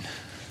region.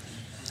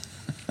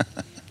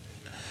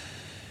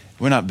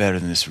 We're not better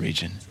than this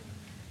region.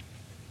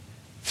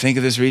 Think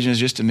of this region as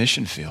just a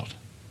mission field.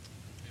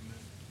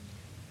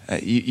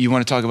 You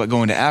want to talk about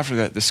going to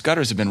Africa, the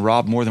Scudders have been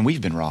robbed more than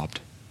we've been robbed.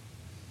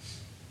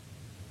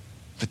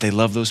 But they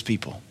love those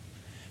people.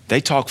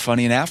 They talk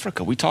funny in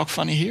Africa. We talk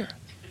funny here.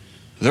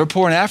 They're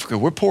poor in Africa.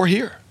 We're poor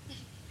here.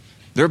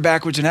 They're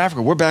backwards in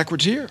Africa. We're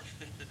backwards here.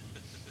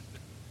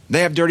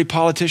 They have dirty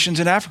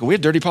politicians in Africa. We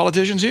have dirty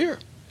politicians here.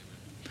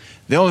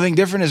 The only thing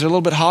different is they're a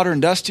little bit hotter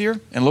and dustier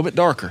and a little bit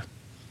darker.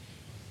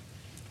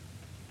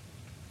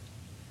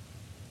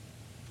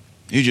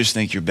 You just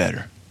think you're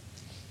better.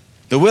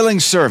 The willing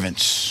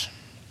servants.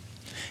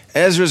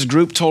 Ezra's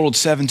group totaled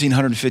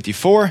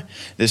 1,754.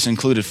 This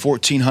included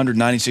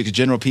 1,496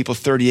 general people,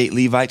 38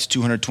 Levites,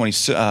 220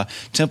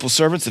 temple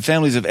servants. The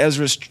families of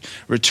Ezra's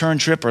return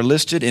trip are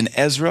listed in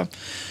Ezra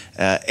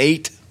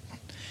 8.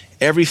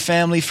 Every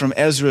family from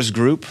Ezra's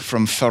group,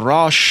 from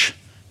Farash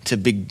to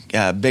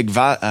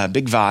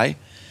Bigvai,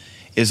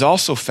 is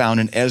also found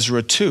in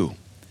Ezra 2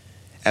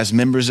 as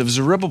members of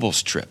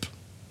Zerubbabel's trip.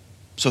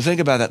 So think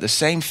about that. The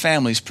same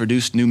families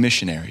produced new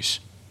missionaries.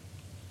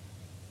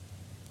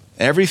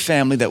 Every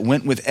family that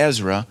went with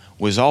Ezra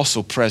was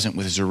also present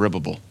with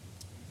Zerubbabel.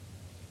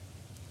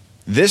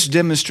 This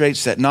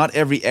demonstrates that not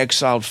every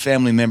exiled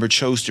family member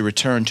chose to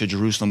return to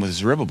Jerusalem with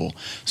Zerubbabel.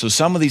 So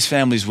some of these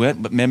families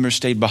went, but members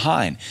stayed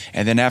behind.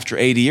 And then after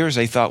 80 years,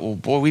 they thought, well,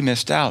 boy, we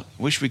missed out.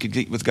 Wish we could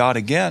get with God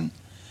again.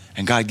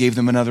 And God gave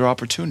them another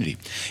opportunity.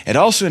 It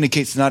also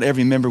indicates that not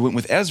every member went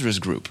with Ezra's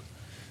group.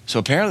 So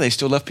apparently they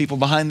still left people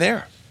behind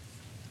there.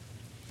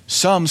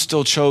 Some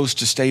still chose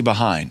to stay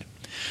behind.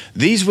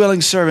 These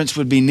willing servants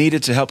would be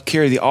needed to help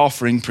carry the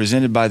offering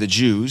presented by the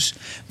Jews,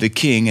 the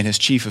king and his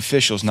chief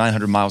officials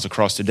 900 miles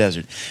across the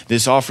desert.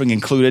 This offering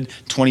included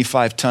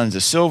 25 tons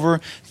of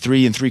silver,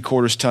 3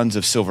 3/4 tons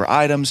of silver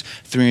items,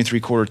 3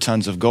 3/4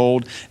 tons of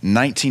gold,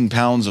 19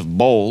 pounds of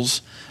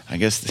bowls. I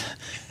guess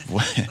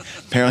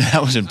apparently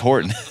that was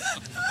important.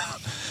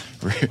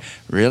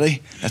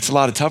 Really? That's a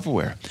lot of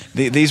Tupperware.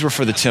 These were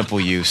for the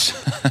temple use.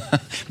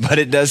 But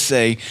it does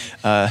say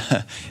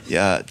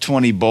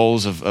 20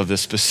 bowls of the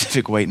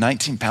specific weight,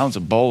 19 pounds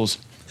of bowls.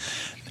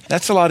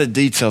 That's a lot of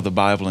detail the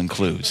Bible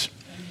includes.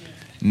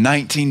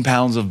 19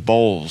 pounds of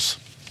bowls.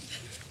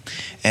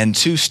 And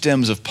 2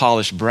 stems of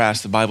polished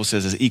brass, the Bible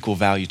says, is equal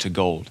value to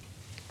gold.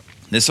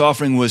 This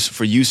offering was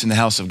for use in the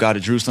house of God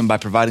at Jerusalem. By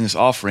providing this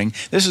offering,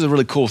 this is a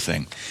really cool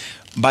thing.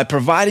 By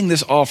providing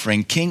this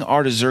offering, King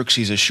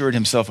Artaxerxes assured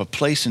himself a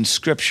place in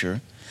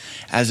Scripture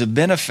as a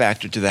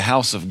benefactor to the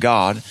house of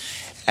God,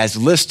 as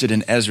listed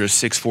in Ezra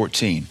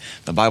 6:14.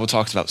 The Bible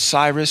talks about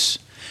Cyrus,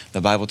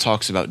 the Bible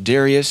talks about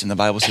Darius, and the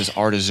Bible says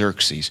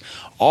Artaxerxes.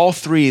 All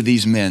 3 of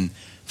these men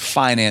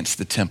financed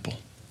the temple.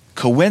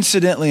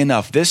 Coincidentally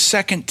enough, this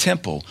second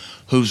temple,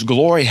 whose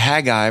glory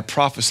Haggai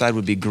prophesied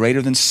would be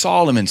greater than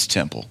Solomon's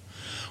temple,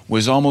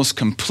 was almost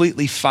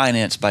completely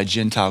financed by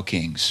Gentile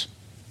kings.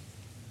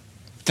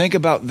 Think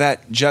about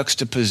that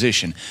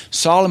juxtaposition.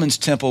 Solomon's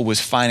temple was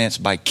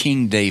financed by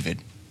King David.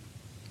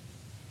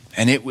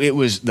 And it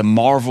was the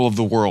marvel of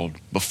the world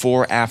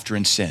before, after,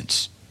 and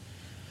since.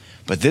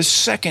 But this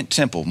second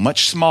temple,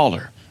 much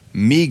smaller,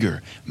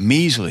 meager,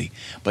 measly,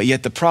 but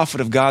yet the prophet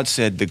of God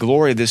said the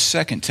glory of this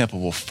second temple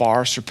will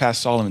far surpass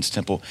Solomon's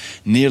temple,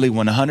 nearly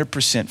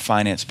 100%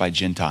 financed by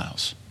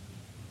Gentiles.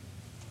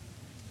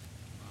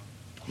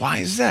 Why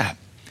is that?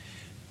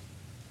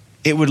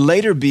 It would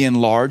later be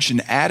enlarged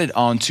and added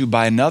onto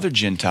by another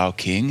Gentile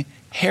king,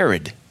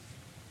 Herod.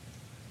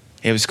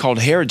 It was called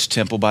Herod's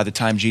temple by the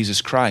time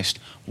Jesus Christ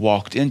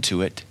walked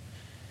into it,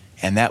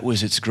 and that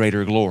was its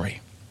greater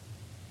glory.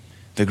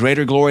 The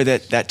greater glory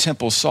that that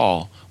temple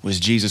saw was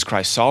Jesus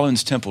Christ.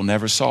 Solomon's temple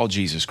never saw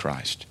Jesus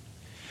Christ.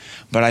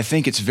 But I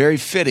think it's very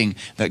fitting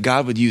that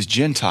God would use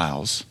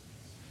Gentiles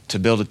to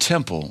build a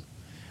temple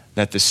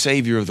that the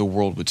Savior of the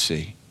world would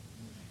see.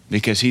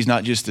 Because he's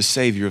not just the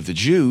Savior of the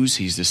Jews,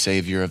 he's the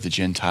Savior of the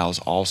Gentiles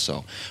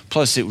also.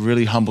 Plus, it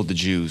really humbled the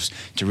Jews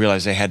to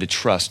realize they had to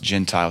trust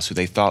Gentiles who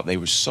they thought they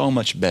were so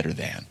much better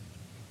than.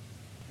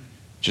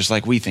 Just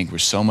like we think we're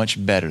so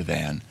much better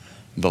than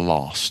the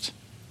lost.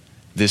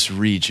 This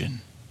region.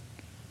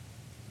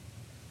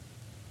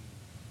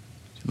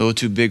 A little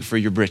too big for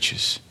your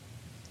britches.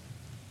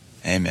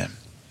 Amen.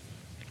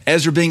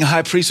 Ezra, being a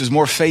high priest, was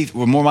more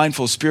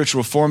mindful of spiritual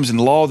reforms in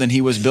law than he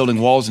was building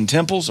walls and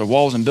temples or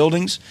walls and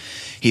buildings.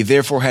 He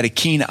therefore had a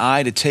keen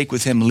eye to take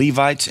with him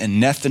Levites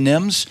and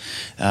Nethinims.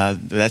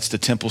 That's the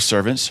temple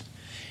servants.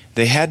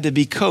 They had to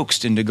be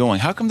coaxed into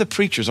going. How come the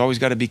preachers always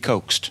got to be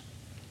coaxed?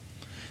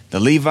 The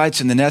Levites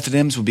and the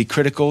Nethinims would be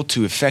critical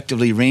to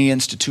effectively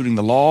reinstituting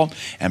the law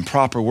and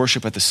proper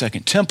worship at the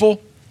Second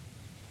Temple.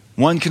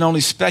 One can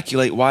only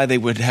speculate why they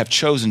would have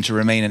chosen to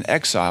remain in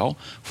exile,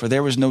 for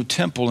there was no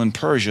temple in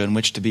Persia in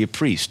which to be a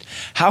priest.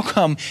 How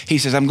come he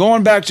says, I'm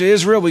going back to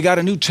Israel, we got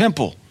a new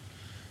temple.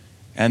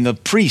 And the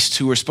priests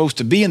who were supposed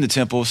to be in the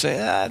temple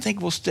say, I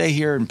think we'll stay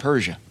here in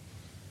Persia.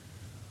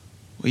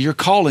 Well, your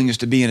calling is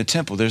to be in a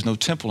temple. There's no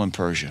temple in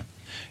Persia.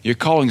 Your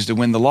calling is to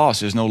win the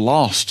lost. There's no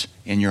lost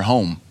in your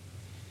home.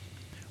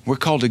 We're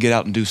called to get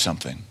out and do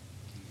something.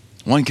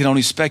 One can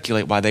only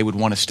speculate why they would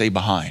want to stay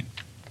behind.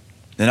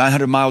 The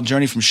 900-mile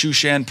journey from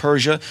Shushan,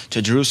 Persia,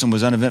 to Jerusalem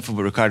was uneventful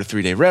but required a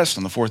 3-day rest.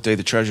 On the 4th day,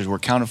 the treasures were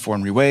accounted for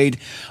and reweighed.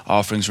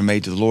 Offerings were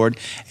made to the Lord,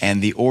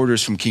 and the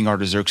orders from King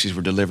Artaxerxes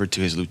were delivered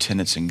to his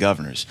lieutenants and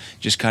governors.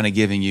 Just kind of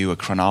giving you a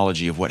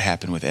chronology of what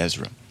happened with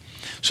Ezra.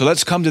 So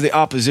let's come to the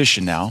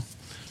opposition now.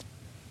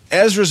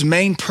 Ezra's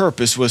main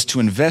purpose was to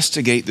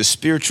investigate the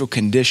spiritual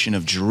condition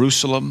of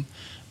Jerusalem,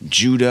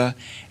 Judah,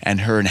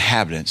 and her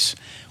inhabitants.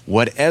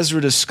 What Ezra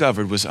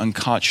discovered was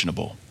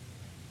unconscionable.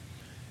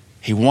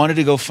 He wanted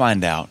to go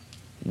find out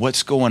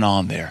what's going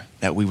on there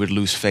that we would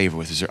lose favor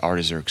with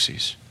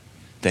Artaxerxes,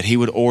 that he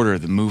would order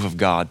the move of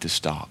God to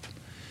stop.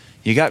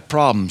 You got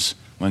problems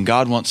when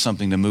God wants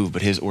something to move,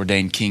 but his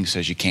ordained king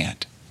says you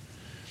can't.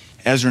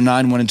 Ezra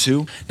 9, 1 and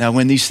 2. Now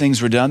when these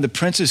things were done, the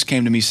princes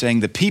came to me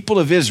saying, the people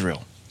of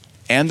Israel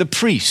and the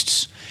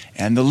priests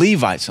and the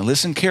Levites, and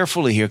listen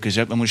carefully here because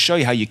I'm going to show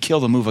you how you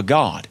kill the move of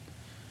God,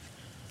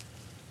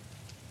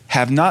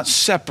 have not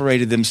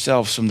separated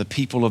themselves from the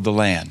people of the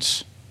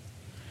lands,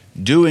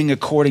 doing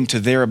according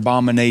to their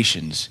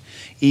abominations,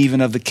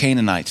 even of the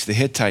Canaanites, the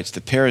Hittites, the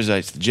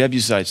Perizzites, the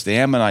Jebusites, the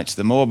Ammonites,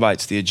 the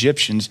Moabites, the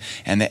Egyptians,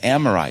 and the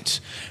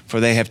Amorites. For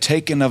they have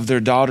taken of their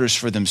daughters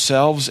for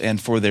themselves and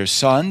for their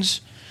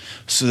sons,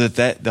 so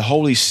that the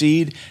holy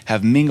seed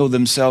have mingled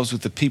themselves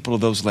with the people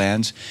of those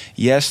lands.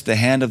 Yes, the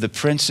hand of the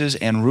princes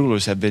and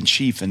rulers have been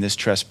chief in this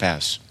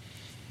trespass.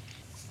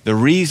 The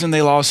reason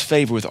they lost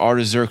favor with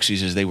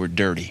Artaxerxes is they were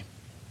dirty.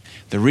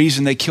 The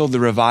reason they killed the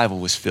revival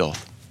was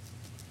filth.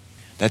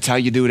 That's how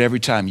you do it every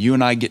time. You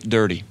and I get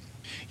dirty.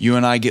 You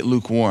and I get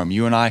lukewarm.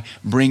 You and I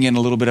bring in a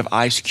little bit of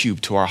ice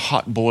cube to our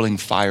hot boiling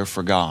fire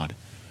for God.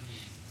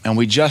 And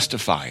we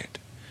justify it.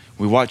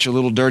 We watch a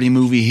little dirty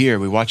movie here.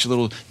 We watch a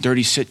little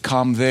dirty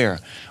sitcom there.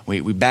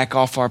 We back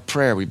off our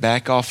prayer. We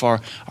back off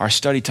our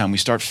study time. We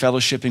start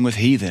fellowshipping with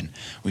heathen.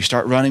 We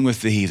start running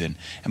with the heathen.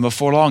 And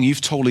before long,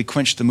 you've totally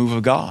quenched the move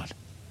of God.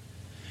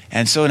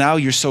 And so now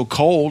you're so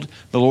cold,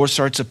 the Lord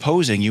starts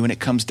opposing you and it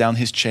comes down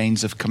his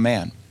chains of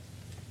command.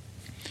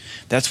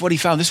 That's what he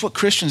found. This is what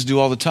Christians do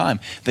all the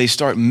time. They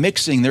start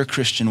mixing their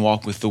Christian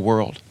walk with the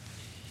world.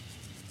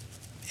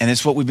 And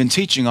it's what we've been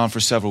teaching on for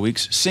several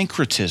weeks,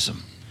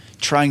 syncretism,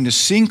 trying to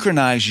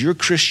synchronize your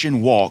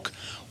Christian walk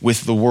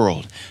with the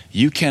world.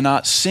 You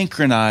cannot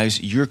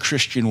synchronize your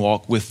Christian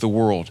walk with the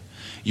world.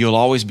 You'll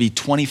always be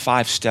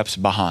 25 steps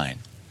behind.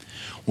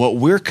 What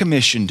we're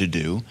commissioned to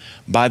do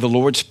by the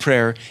Lord's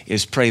Prayer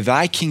is pray,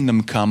 thy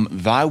kingdom come,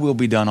 thy will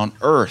be done on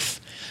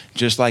earth,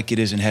 just like it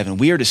is in heaven.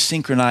 We are to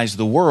synchronize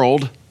the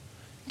world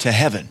to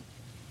heaven.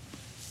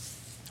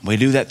 We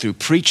do that through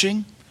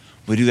preaching.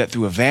 We do that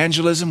through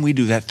evangelism. We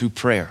do that through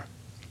prayer.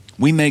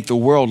 We make the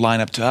world line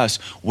up to us.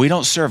 We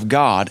don't serve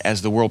God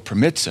as the world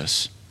permits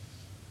us.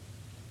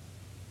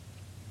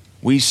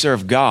 We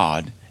serve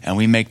God and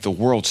we make the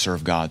world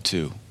serve God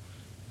too.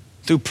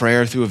 Through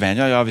prayer, through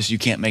evangelism. Obviously, you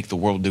can't make the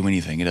world do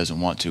anything. It doesn't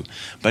want to.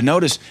 But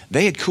notice,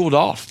 they had cooled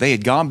off. They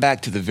had gone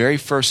back to the very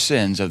first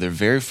sins of their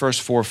very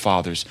first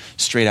forefathers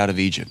straight out of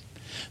Egypt.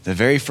 The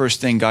very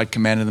first thing God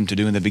commanded them to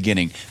do in the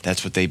beginning,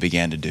 that's what they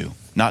began to do,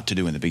 not to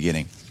do in the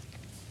beginning.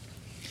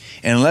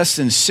 In less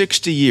than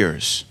 60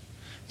 years,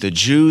 the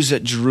Jews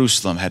at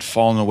Jerusalem had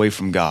fallen away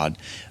from God.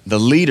 The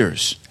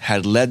leaders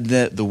had led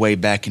the way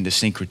back into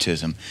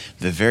syncretism,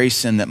 the very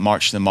sin that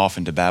marched them off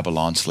into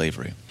Babylon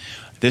slavery.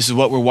 This is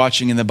what we're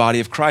watching in the body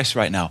of Christ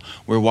right now.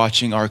 We're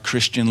watching our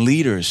Christian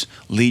leaders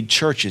lead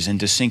churches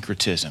into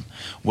syncretism.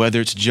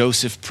 Whether it's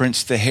Joseph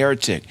Prince the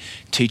heretic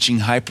teaching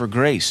hyper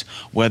grace,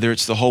 whether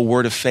it's the whole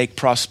word of fake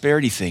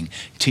prosperity thing,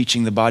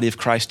 teaching the body of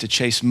Christ to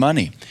chase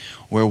money.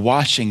 We're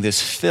watching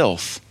this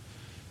filth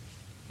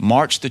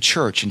march the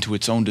church into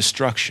its own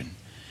destruction.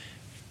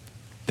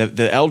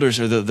 The elders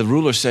or the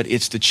rulers said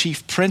it's the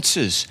chief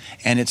princes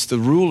and it's the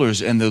rulers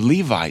and the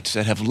Levites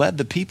that have led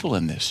the people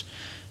in this.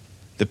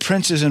 The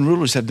princes and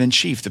rulers have been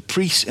chief. The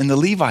priests and the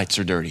Levites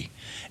are dirty.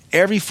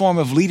 Every form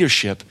of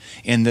leadership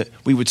in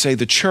we would say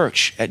the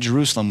church at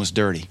Jerusalem was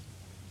dirty.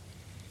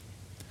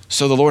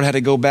 So the Lord had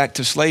to go back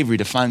to slavery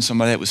to find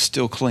somebody that was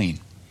still clean.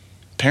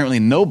 Apparently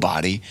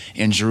nobody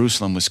in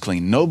Jerusalem was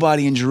clean.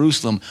 Nobody in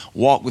Jerusalem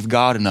walked with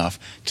God enough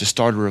to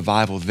start a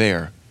revival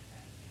there.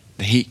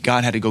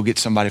 God had to go get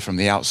somebody from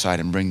the outside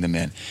and bring them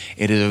in.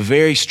 It is a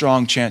very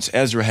strong chance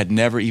Ezra had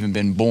never even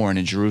been born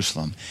in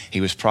Jerusalem. He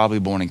was probably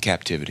born in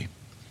captivity.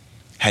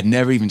 Had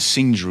never even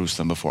seen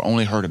Jerusalem before,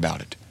 only heard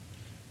about it.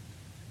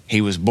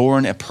 He was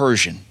born a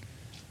Persian,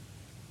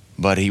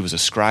 but he was a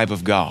scribe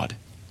of God.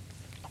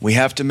 We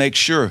have to make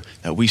sure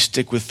that we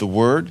stick with the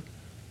word.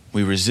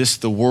 We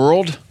resist the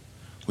world.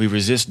 We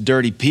resist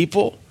dirty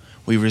people.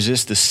 We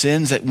resist the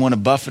sins that want to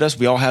buffet us.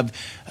 We all have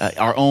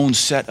our own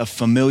set of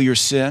familiar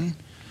sin.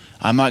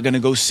 I'm not going to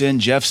go sin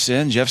Jeff's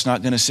sin. Jeff's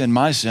not going to sin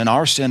my sin.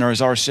 Our sin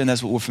is our sin.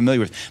 That's what we're familiar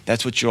with.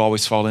 That's what you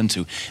always fall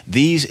into.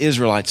 These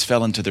Israelites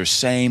fell into their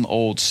same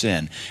old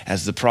sin.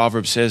 As the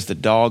proverb says, the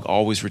dog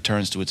always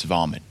returns to its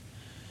vomit.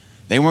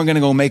 They weren't going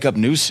to go make up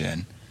new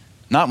sin.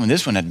 Not when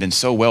this one had been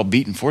so well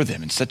beaten for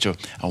them. It's such a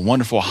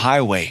wonderful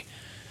highway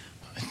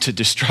to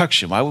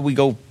destruction. Why would we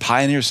go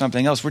pioneer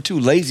something else? We're too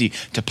lazy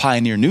to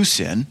pioneer new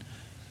sin.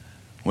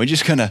 We're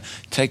just going to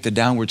take the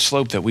downward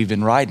slope that we've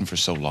been riding for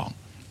so long.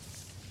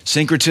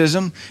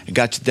 Syncretism, I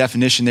got the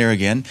definition there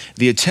again.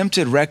 The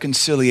attempted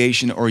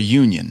reconciliation or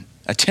union,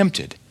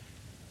 attempted,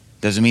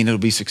 doesn't mean it'll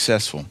be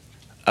successful,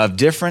 of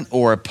different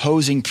or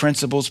opposing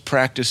principles,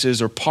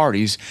 practices, or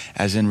parties,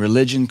 as in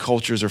religion,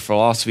 cultures, or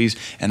philosophies.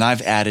 And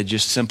I've added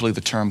just simply the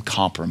term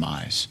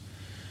compromise.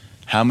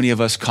 How many of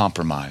us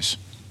compromise?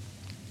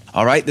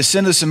 All right, the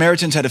sin of the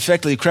Samaritans had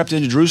effectively crept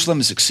into Jerusalem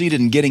and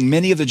succeeded in getting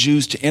many of the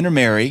Jews to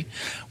intermarry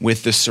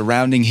with the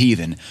surrounding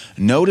heathen.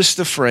 Notice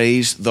the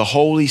phrase, the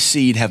holy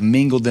seed have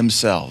mingled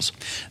themselves.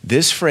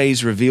 This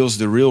phrase reveals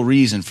the real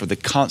reason for the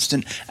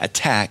constant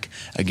attack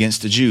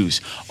against the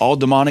Jews. All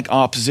demonic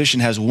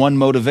opposition has one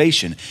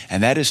motivation,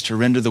 and that is to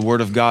render the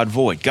word of God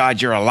void.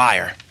 God, you're a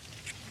liar.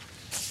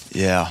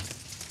 Yeah.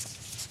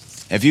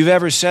 If you've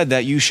ever said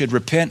that, you should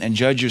repent and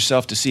judge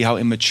yourself to see how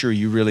immature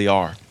you really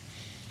are.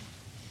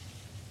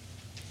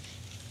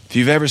 If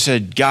you've ever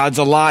said, God's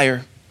a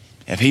liar,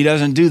 if he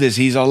doesn't do this,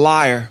 he's a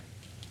liar,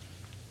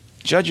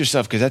 judge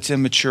yourself, because that's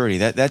immaturity.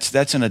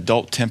 That's an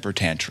adult temper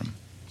tantrum.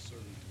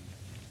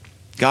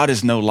 God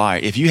is no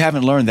liar. If you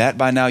haven't learned that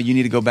by now, you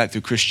need to go back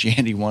through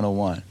Christianity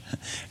 101.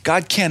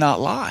 God cannot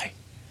lie.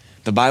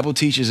 The Bible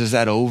teaches us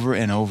that over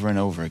and over and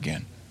over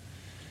again.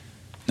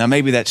 Now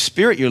maybe that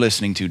spirit you're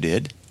listening to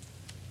did.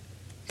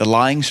 The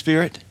lying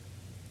spirit,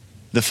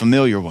 the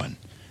familiar one.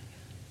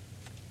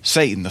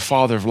 Satan, the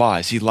father of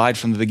lies. He lied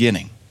from the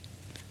beginning.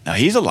 Now,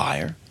 he's a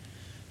liar,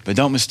 but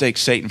don't mistake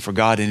Satan for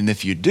God. And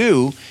if you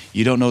do,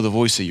 you don't know the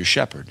voice of your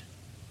shepherd.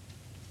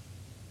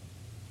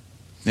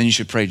 Then you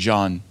should pray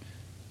John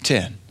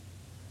 10.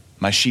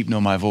 My sheep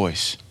know my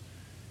voice,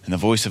 and the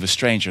voice of a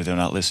stranger they'll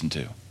not listen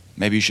to.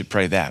 Maybe you should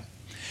pray that.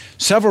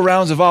 Several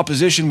rounds of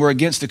opposition were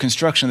against the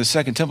construction of the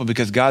second temple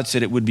because God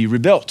said it would be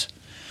rebuilt.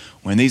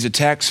 When these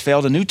attacks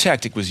failed, a new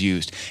tactic was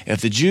used. If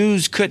the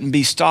Jews couldn't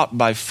be stopped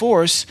by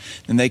force,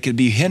 then they could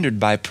be hindered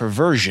by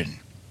perversion.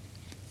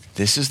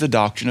 This is the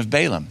doctrine of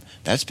Balaam.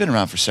 That's been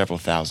around for several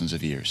thousands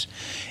of years.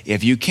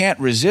 If you can't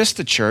resist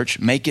the church,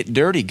 make it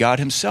dirty. God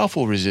himself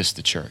will resist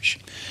the church.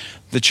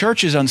 The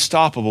church is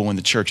unstoppable when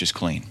the church is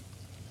clean.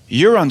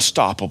 You're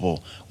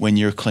unstoppable when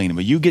you're clean.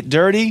 When you get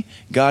dirty,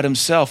 God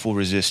himself will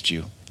resist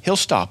you. He'll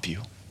stop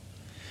you.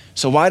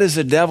 So why does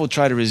the devil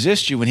try to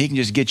resist you when he can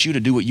just get you to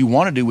do what you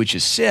want to do, which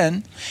is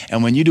sin?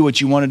 And when you do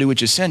what you want to do,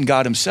 which is sin,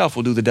 God himself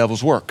will do the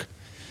devil's work.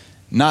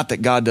 Not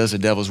that God does the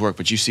devil's work,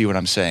 but you see what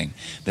I'm saying.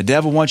 The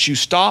devil wants you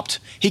stopped.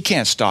 He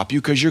can't stop you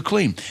because you're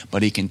clean.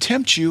 But he can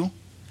tempt you,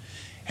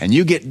 and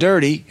you get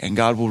dirty, and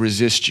God will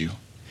resist you.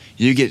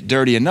 You get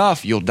dirty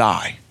enough, you'll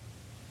die.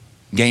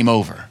 Game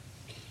over.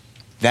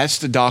 That's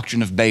the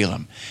doctrine of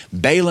Balaam.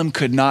 Balaam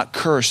could not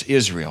curse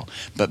Israel,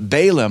 but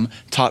Balaam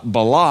taught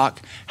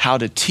Balak how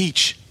to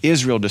teach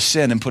Israel to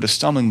sin and put a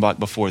stumbling block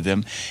before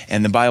them.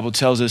 And the Bible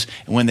tells us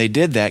when they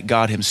did that,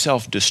 God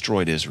himself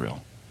destroyed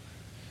Israel.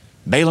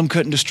 Balaam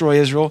couldn't destroy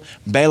Israel.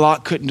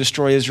 Balak couldn't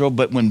destroy Israel.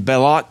 But when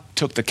Balak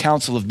took the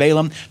counsel of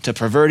Balaam to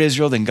pervert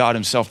Israel, then God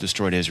himself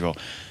destroyed Israel.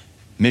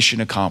 Mission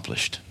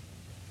accomplished.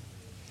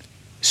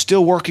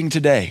 Still working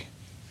today.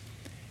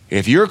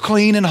 If you're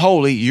clean and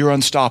holy, you're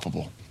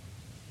unstoppable.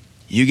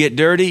 You get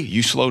dirty,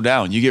 you slow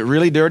down. You get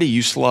really dirty,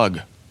 you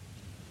slug.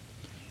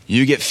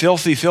 You get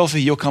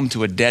filthy, you'll come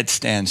to a dead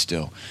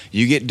standstill.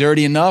 You get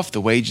dirty enough, the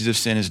wages of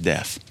sin is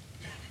death.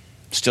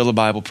 Still a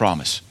Bible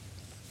promise.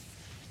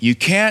 You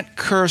can't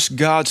curse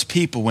God's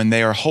people when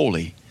they are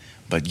holy,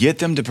 but get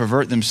them to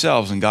pervert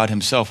themselves and God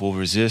himself will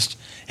resist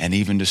and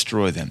even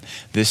destroy them.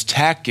 This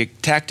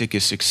tactic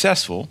is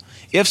successful,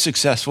 if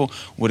successful,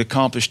 would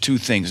accomplish two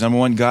things. Number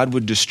one, God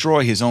would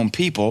destroy his own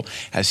people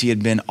as he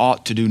had been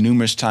ought to do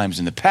numerous times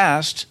in the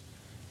past.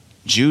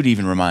 Jude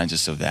even reminds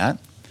us of that.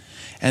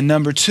 And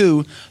number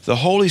two, the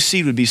holy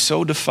seed would be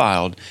so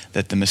defiled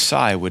that the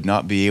Messiah would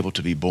not be able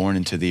to be born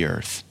into the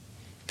earth.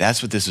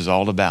 That's what this is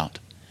all about.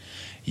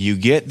 You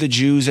get the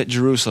Jews at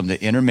Jerusalem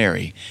to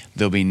intermarry,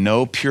 there'll be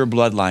no pure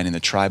bloodline in the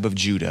tribe of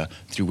Judah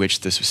through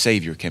which the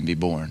Savior can be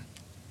born.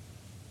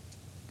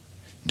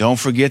 Don't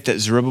forget that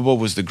Zerubbabel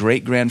was the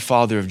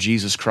great-grandfather of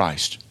Jesus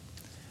Christ.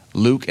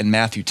 Luke and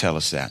Matthew tell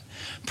us that.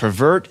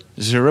 Pervert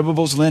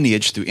Zerubbabel's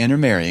lineage through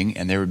intermarrying,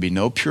 and there would be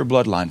no pure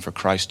bloodline for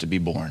Christ to be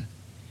born.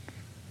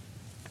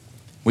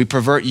 We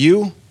pervert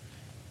you,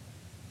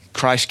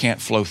 Christ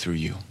can't flow through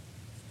you.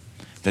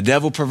 The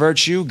devil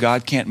perverts you,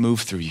 God can't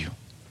move through you.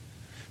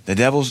 The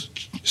devil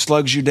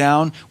slugs you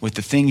down with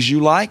the things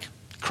you like,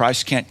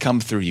 Christ can't come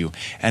through you.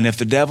 And if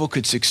the devil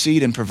could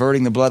succeed in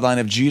perverting the bloodline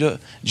of Judah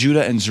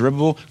and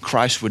Zerubbabel,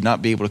 Christ would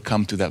not be able to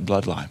come through that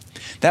bloodline.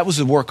 That was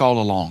the work all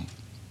along.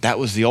 That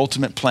was the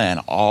ultimate plan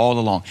all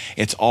along.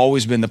 It's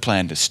always been the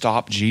plan to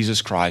stop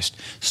Jesus Christ,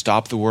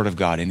 stop the Word of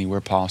God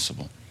anywhere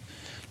possible.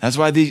 That's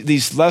why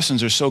these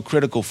lessons are so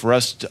critical for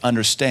us to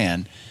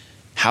understand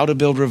how to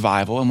build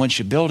revival, and once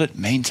you build it,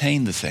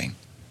 maintain the thing.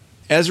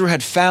 Ezra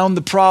had found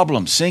the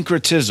problem,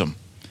 syncretism.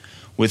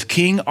 With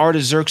King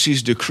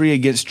Artaxerxes' decree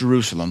against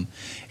Jerusalem,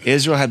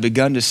 Israel had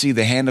begun to see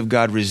the hand of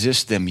God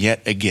resist them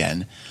yet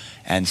again,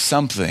 and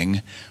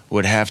something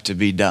would have to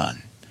be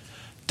done.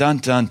 Dun,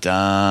 dun,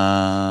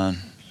 dun.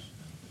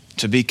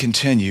 To be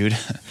continued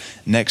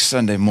next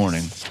Sunday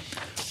morning.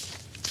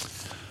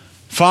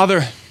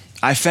 Father,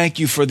 I thank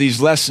you for these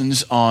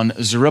lessons on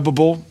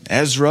Zerubbabel,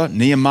 Ezra,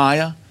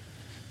 Nehemiah,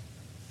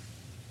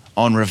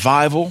 on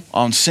revival,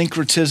 on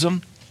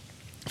syncretism.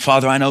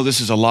 Father, I know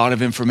this is a lot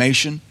of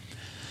information.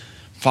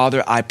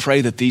 Father, I pray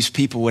that these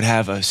people would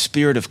have a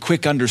spirit of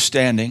quick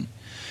understanding,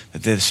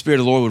 that the Spirit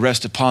of the Lord would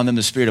rest upon them,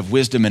 the spirit of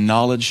wisdom and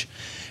knowledge,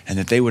 and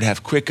that they would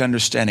have quick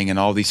understanding in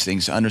all these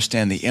things, to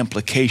understand the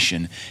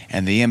implication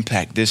and the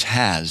impact this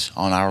has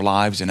on our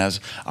lives and as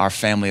our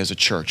family as a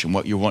church and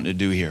what you're wanting to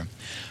do here.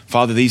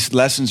 Father, these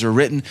lessons are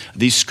written,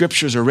 these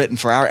scriptures are written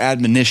for our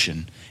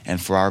admonition and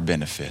for our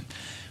benefit.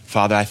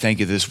 Father, I thank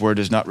you this word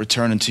does not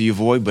return unto you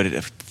void, but it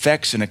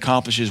affects and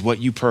accomplishes what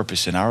you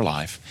purpose in our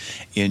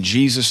life. In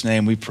Jesus'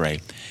 name we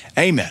pray.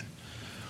 Amen.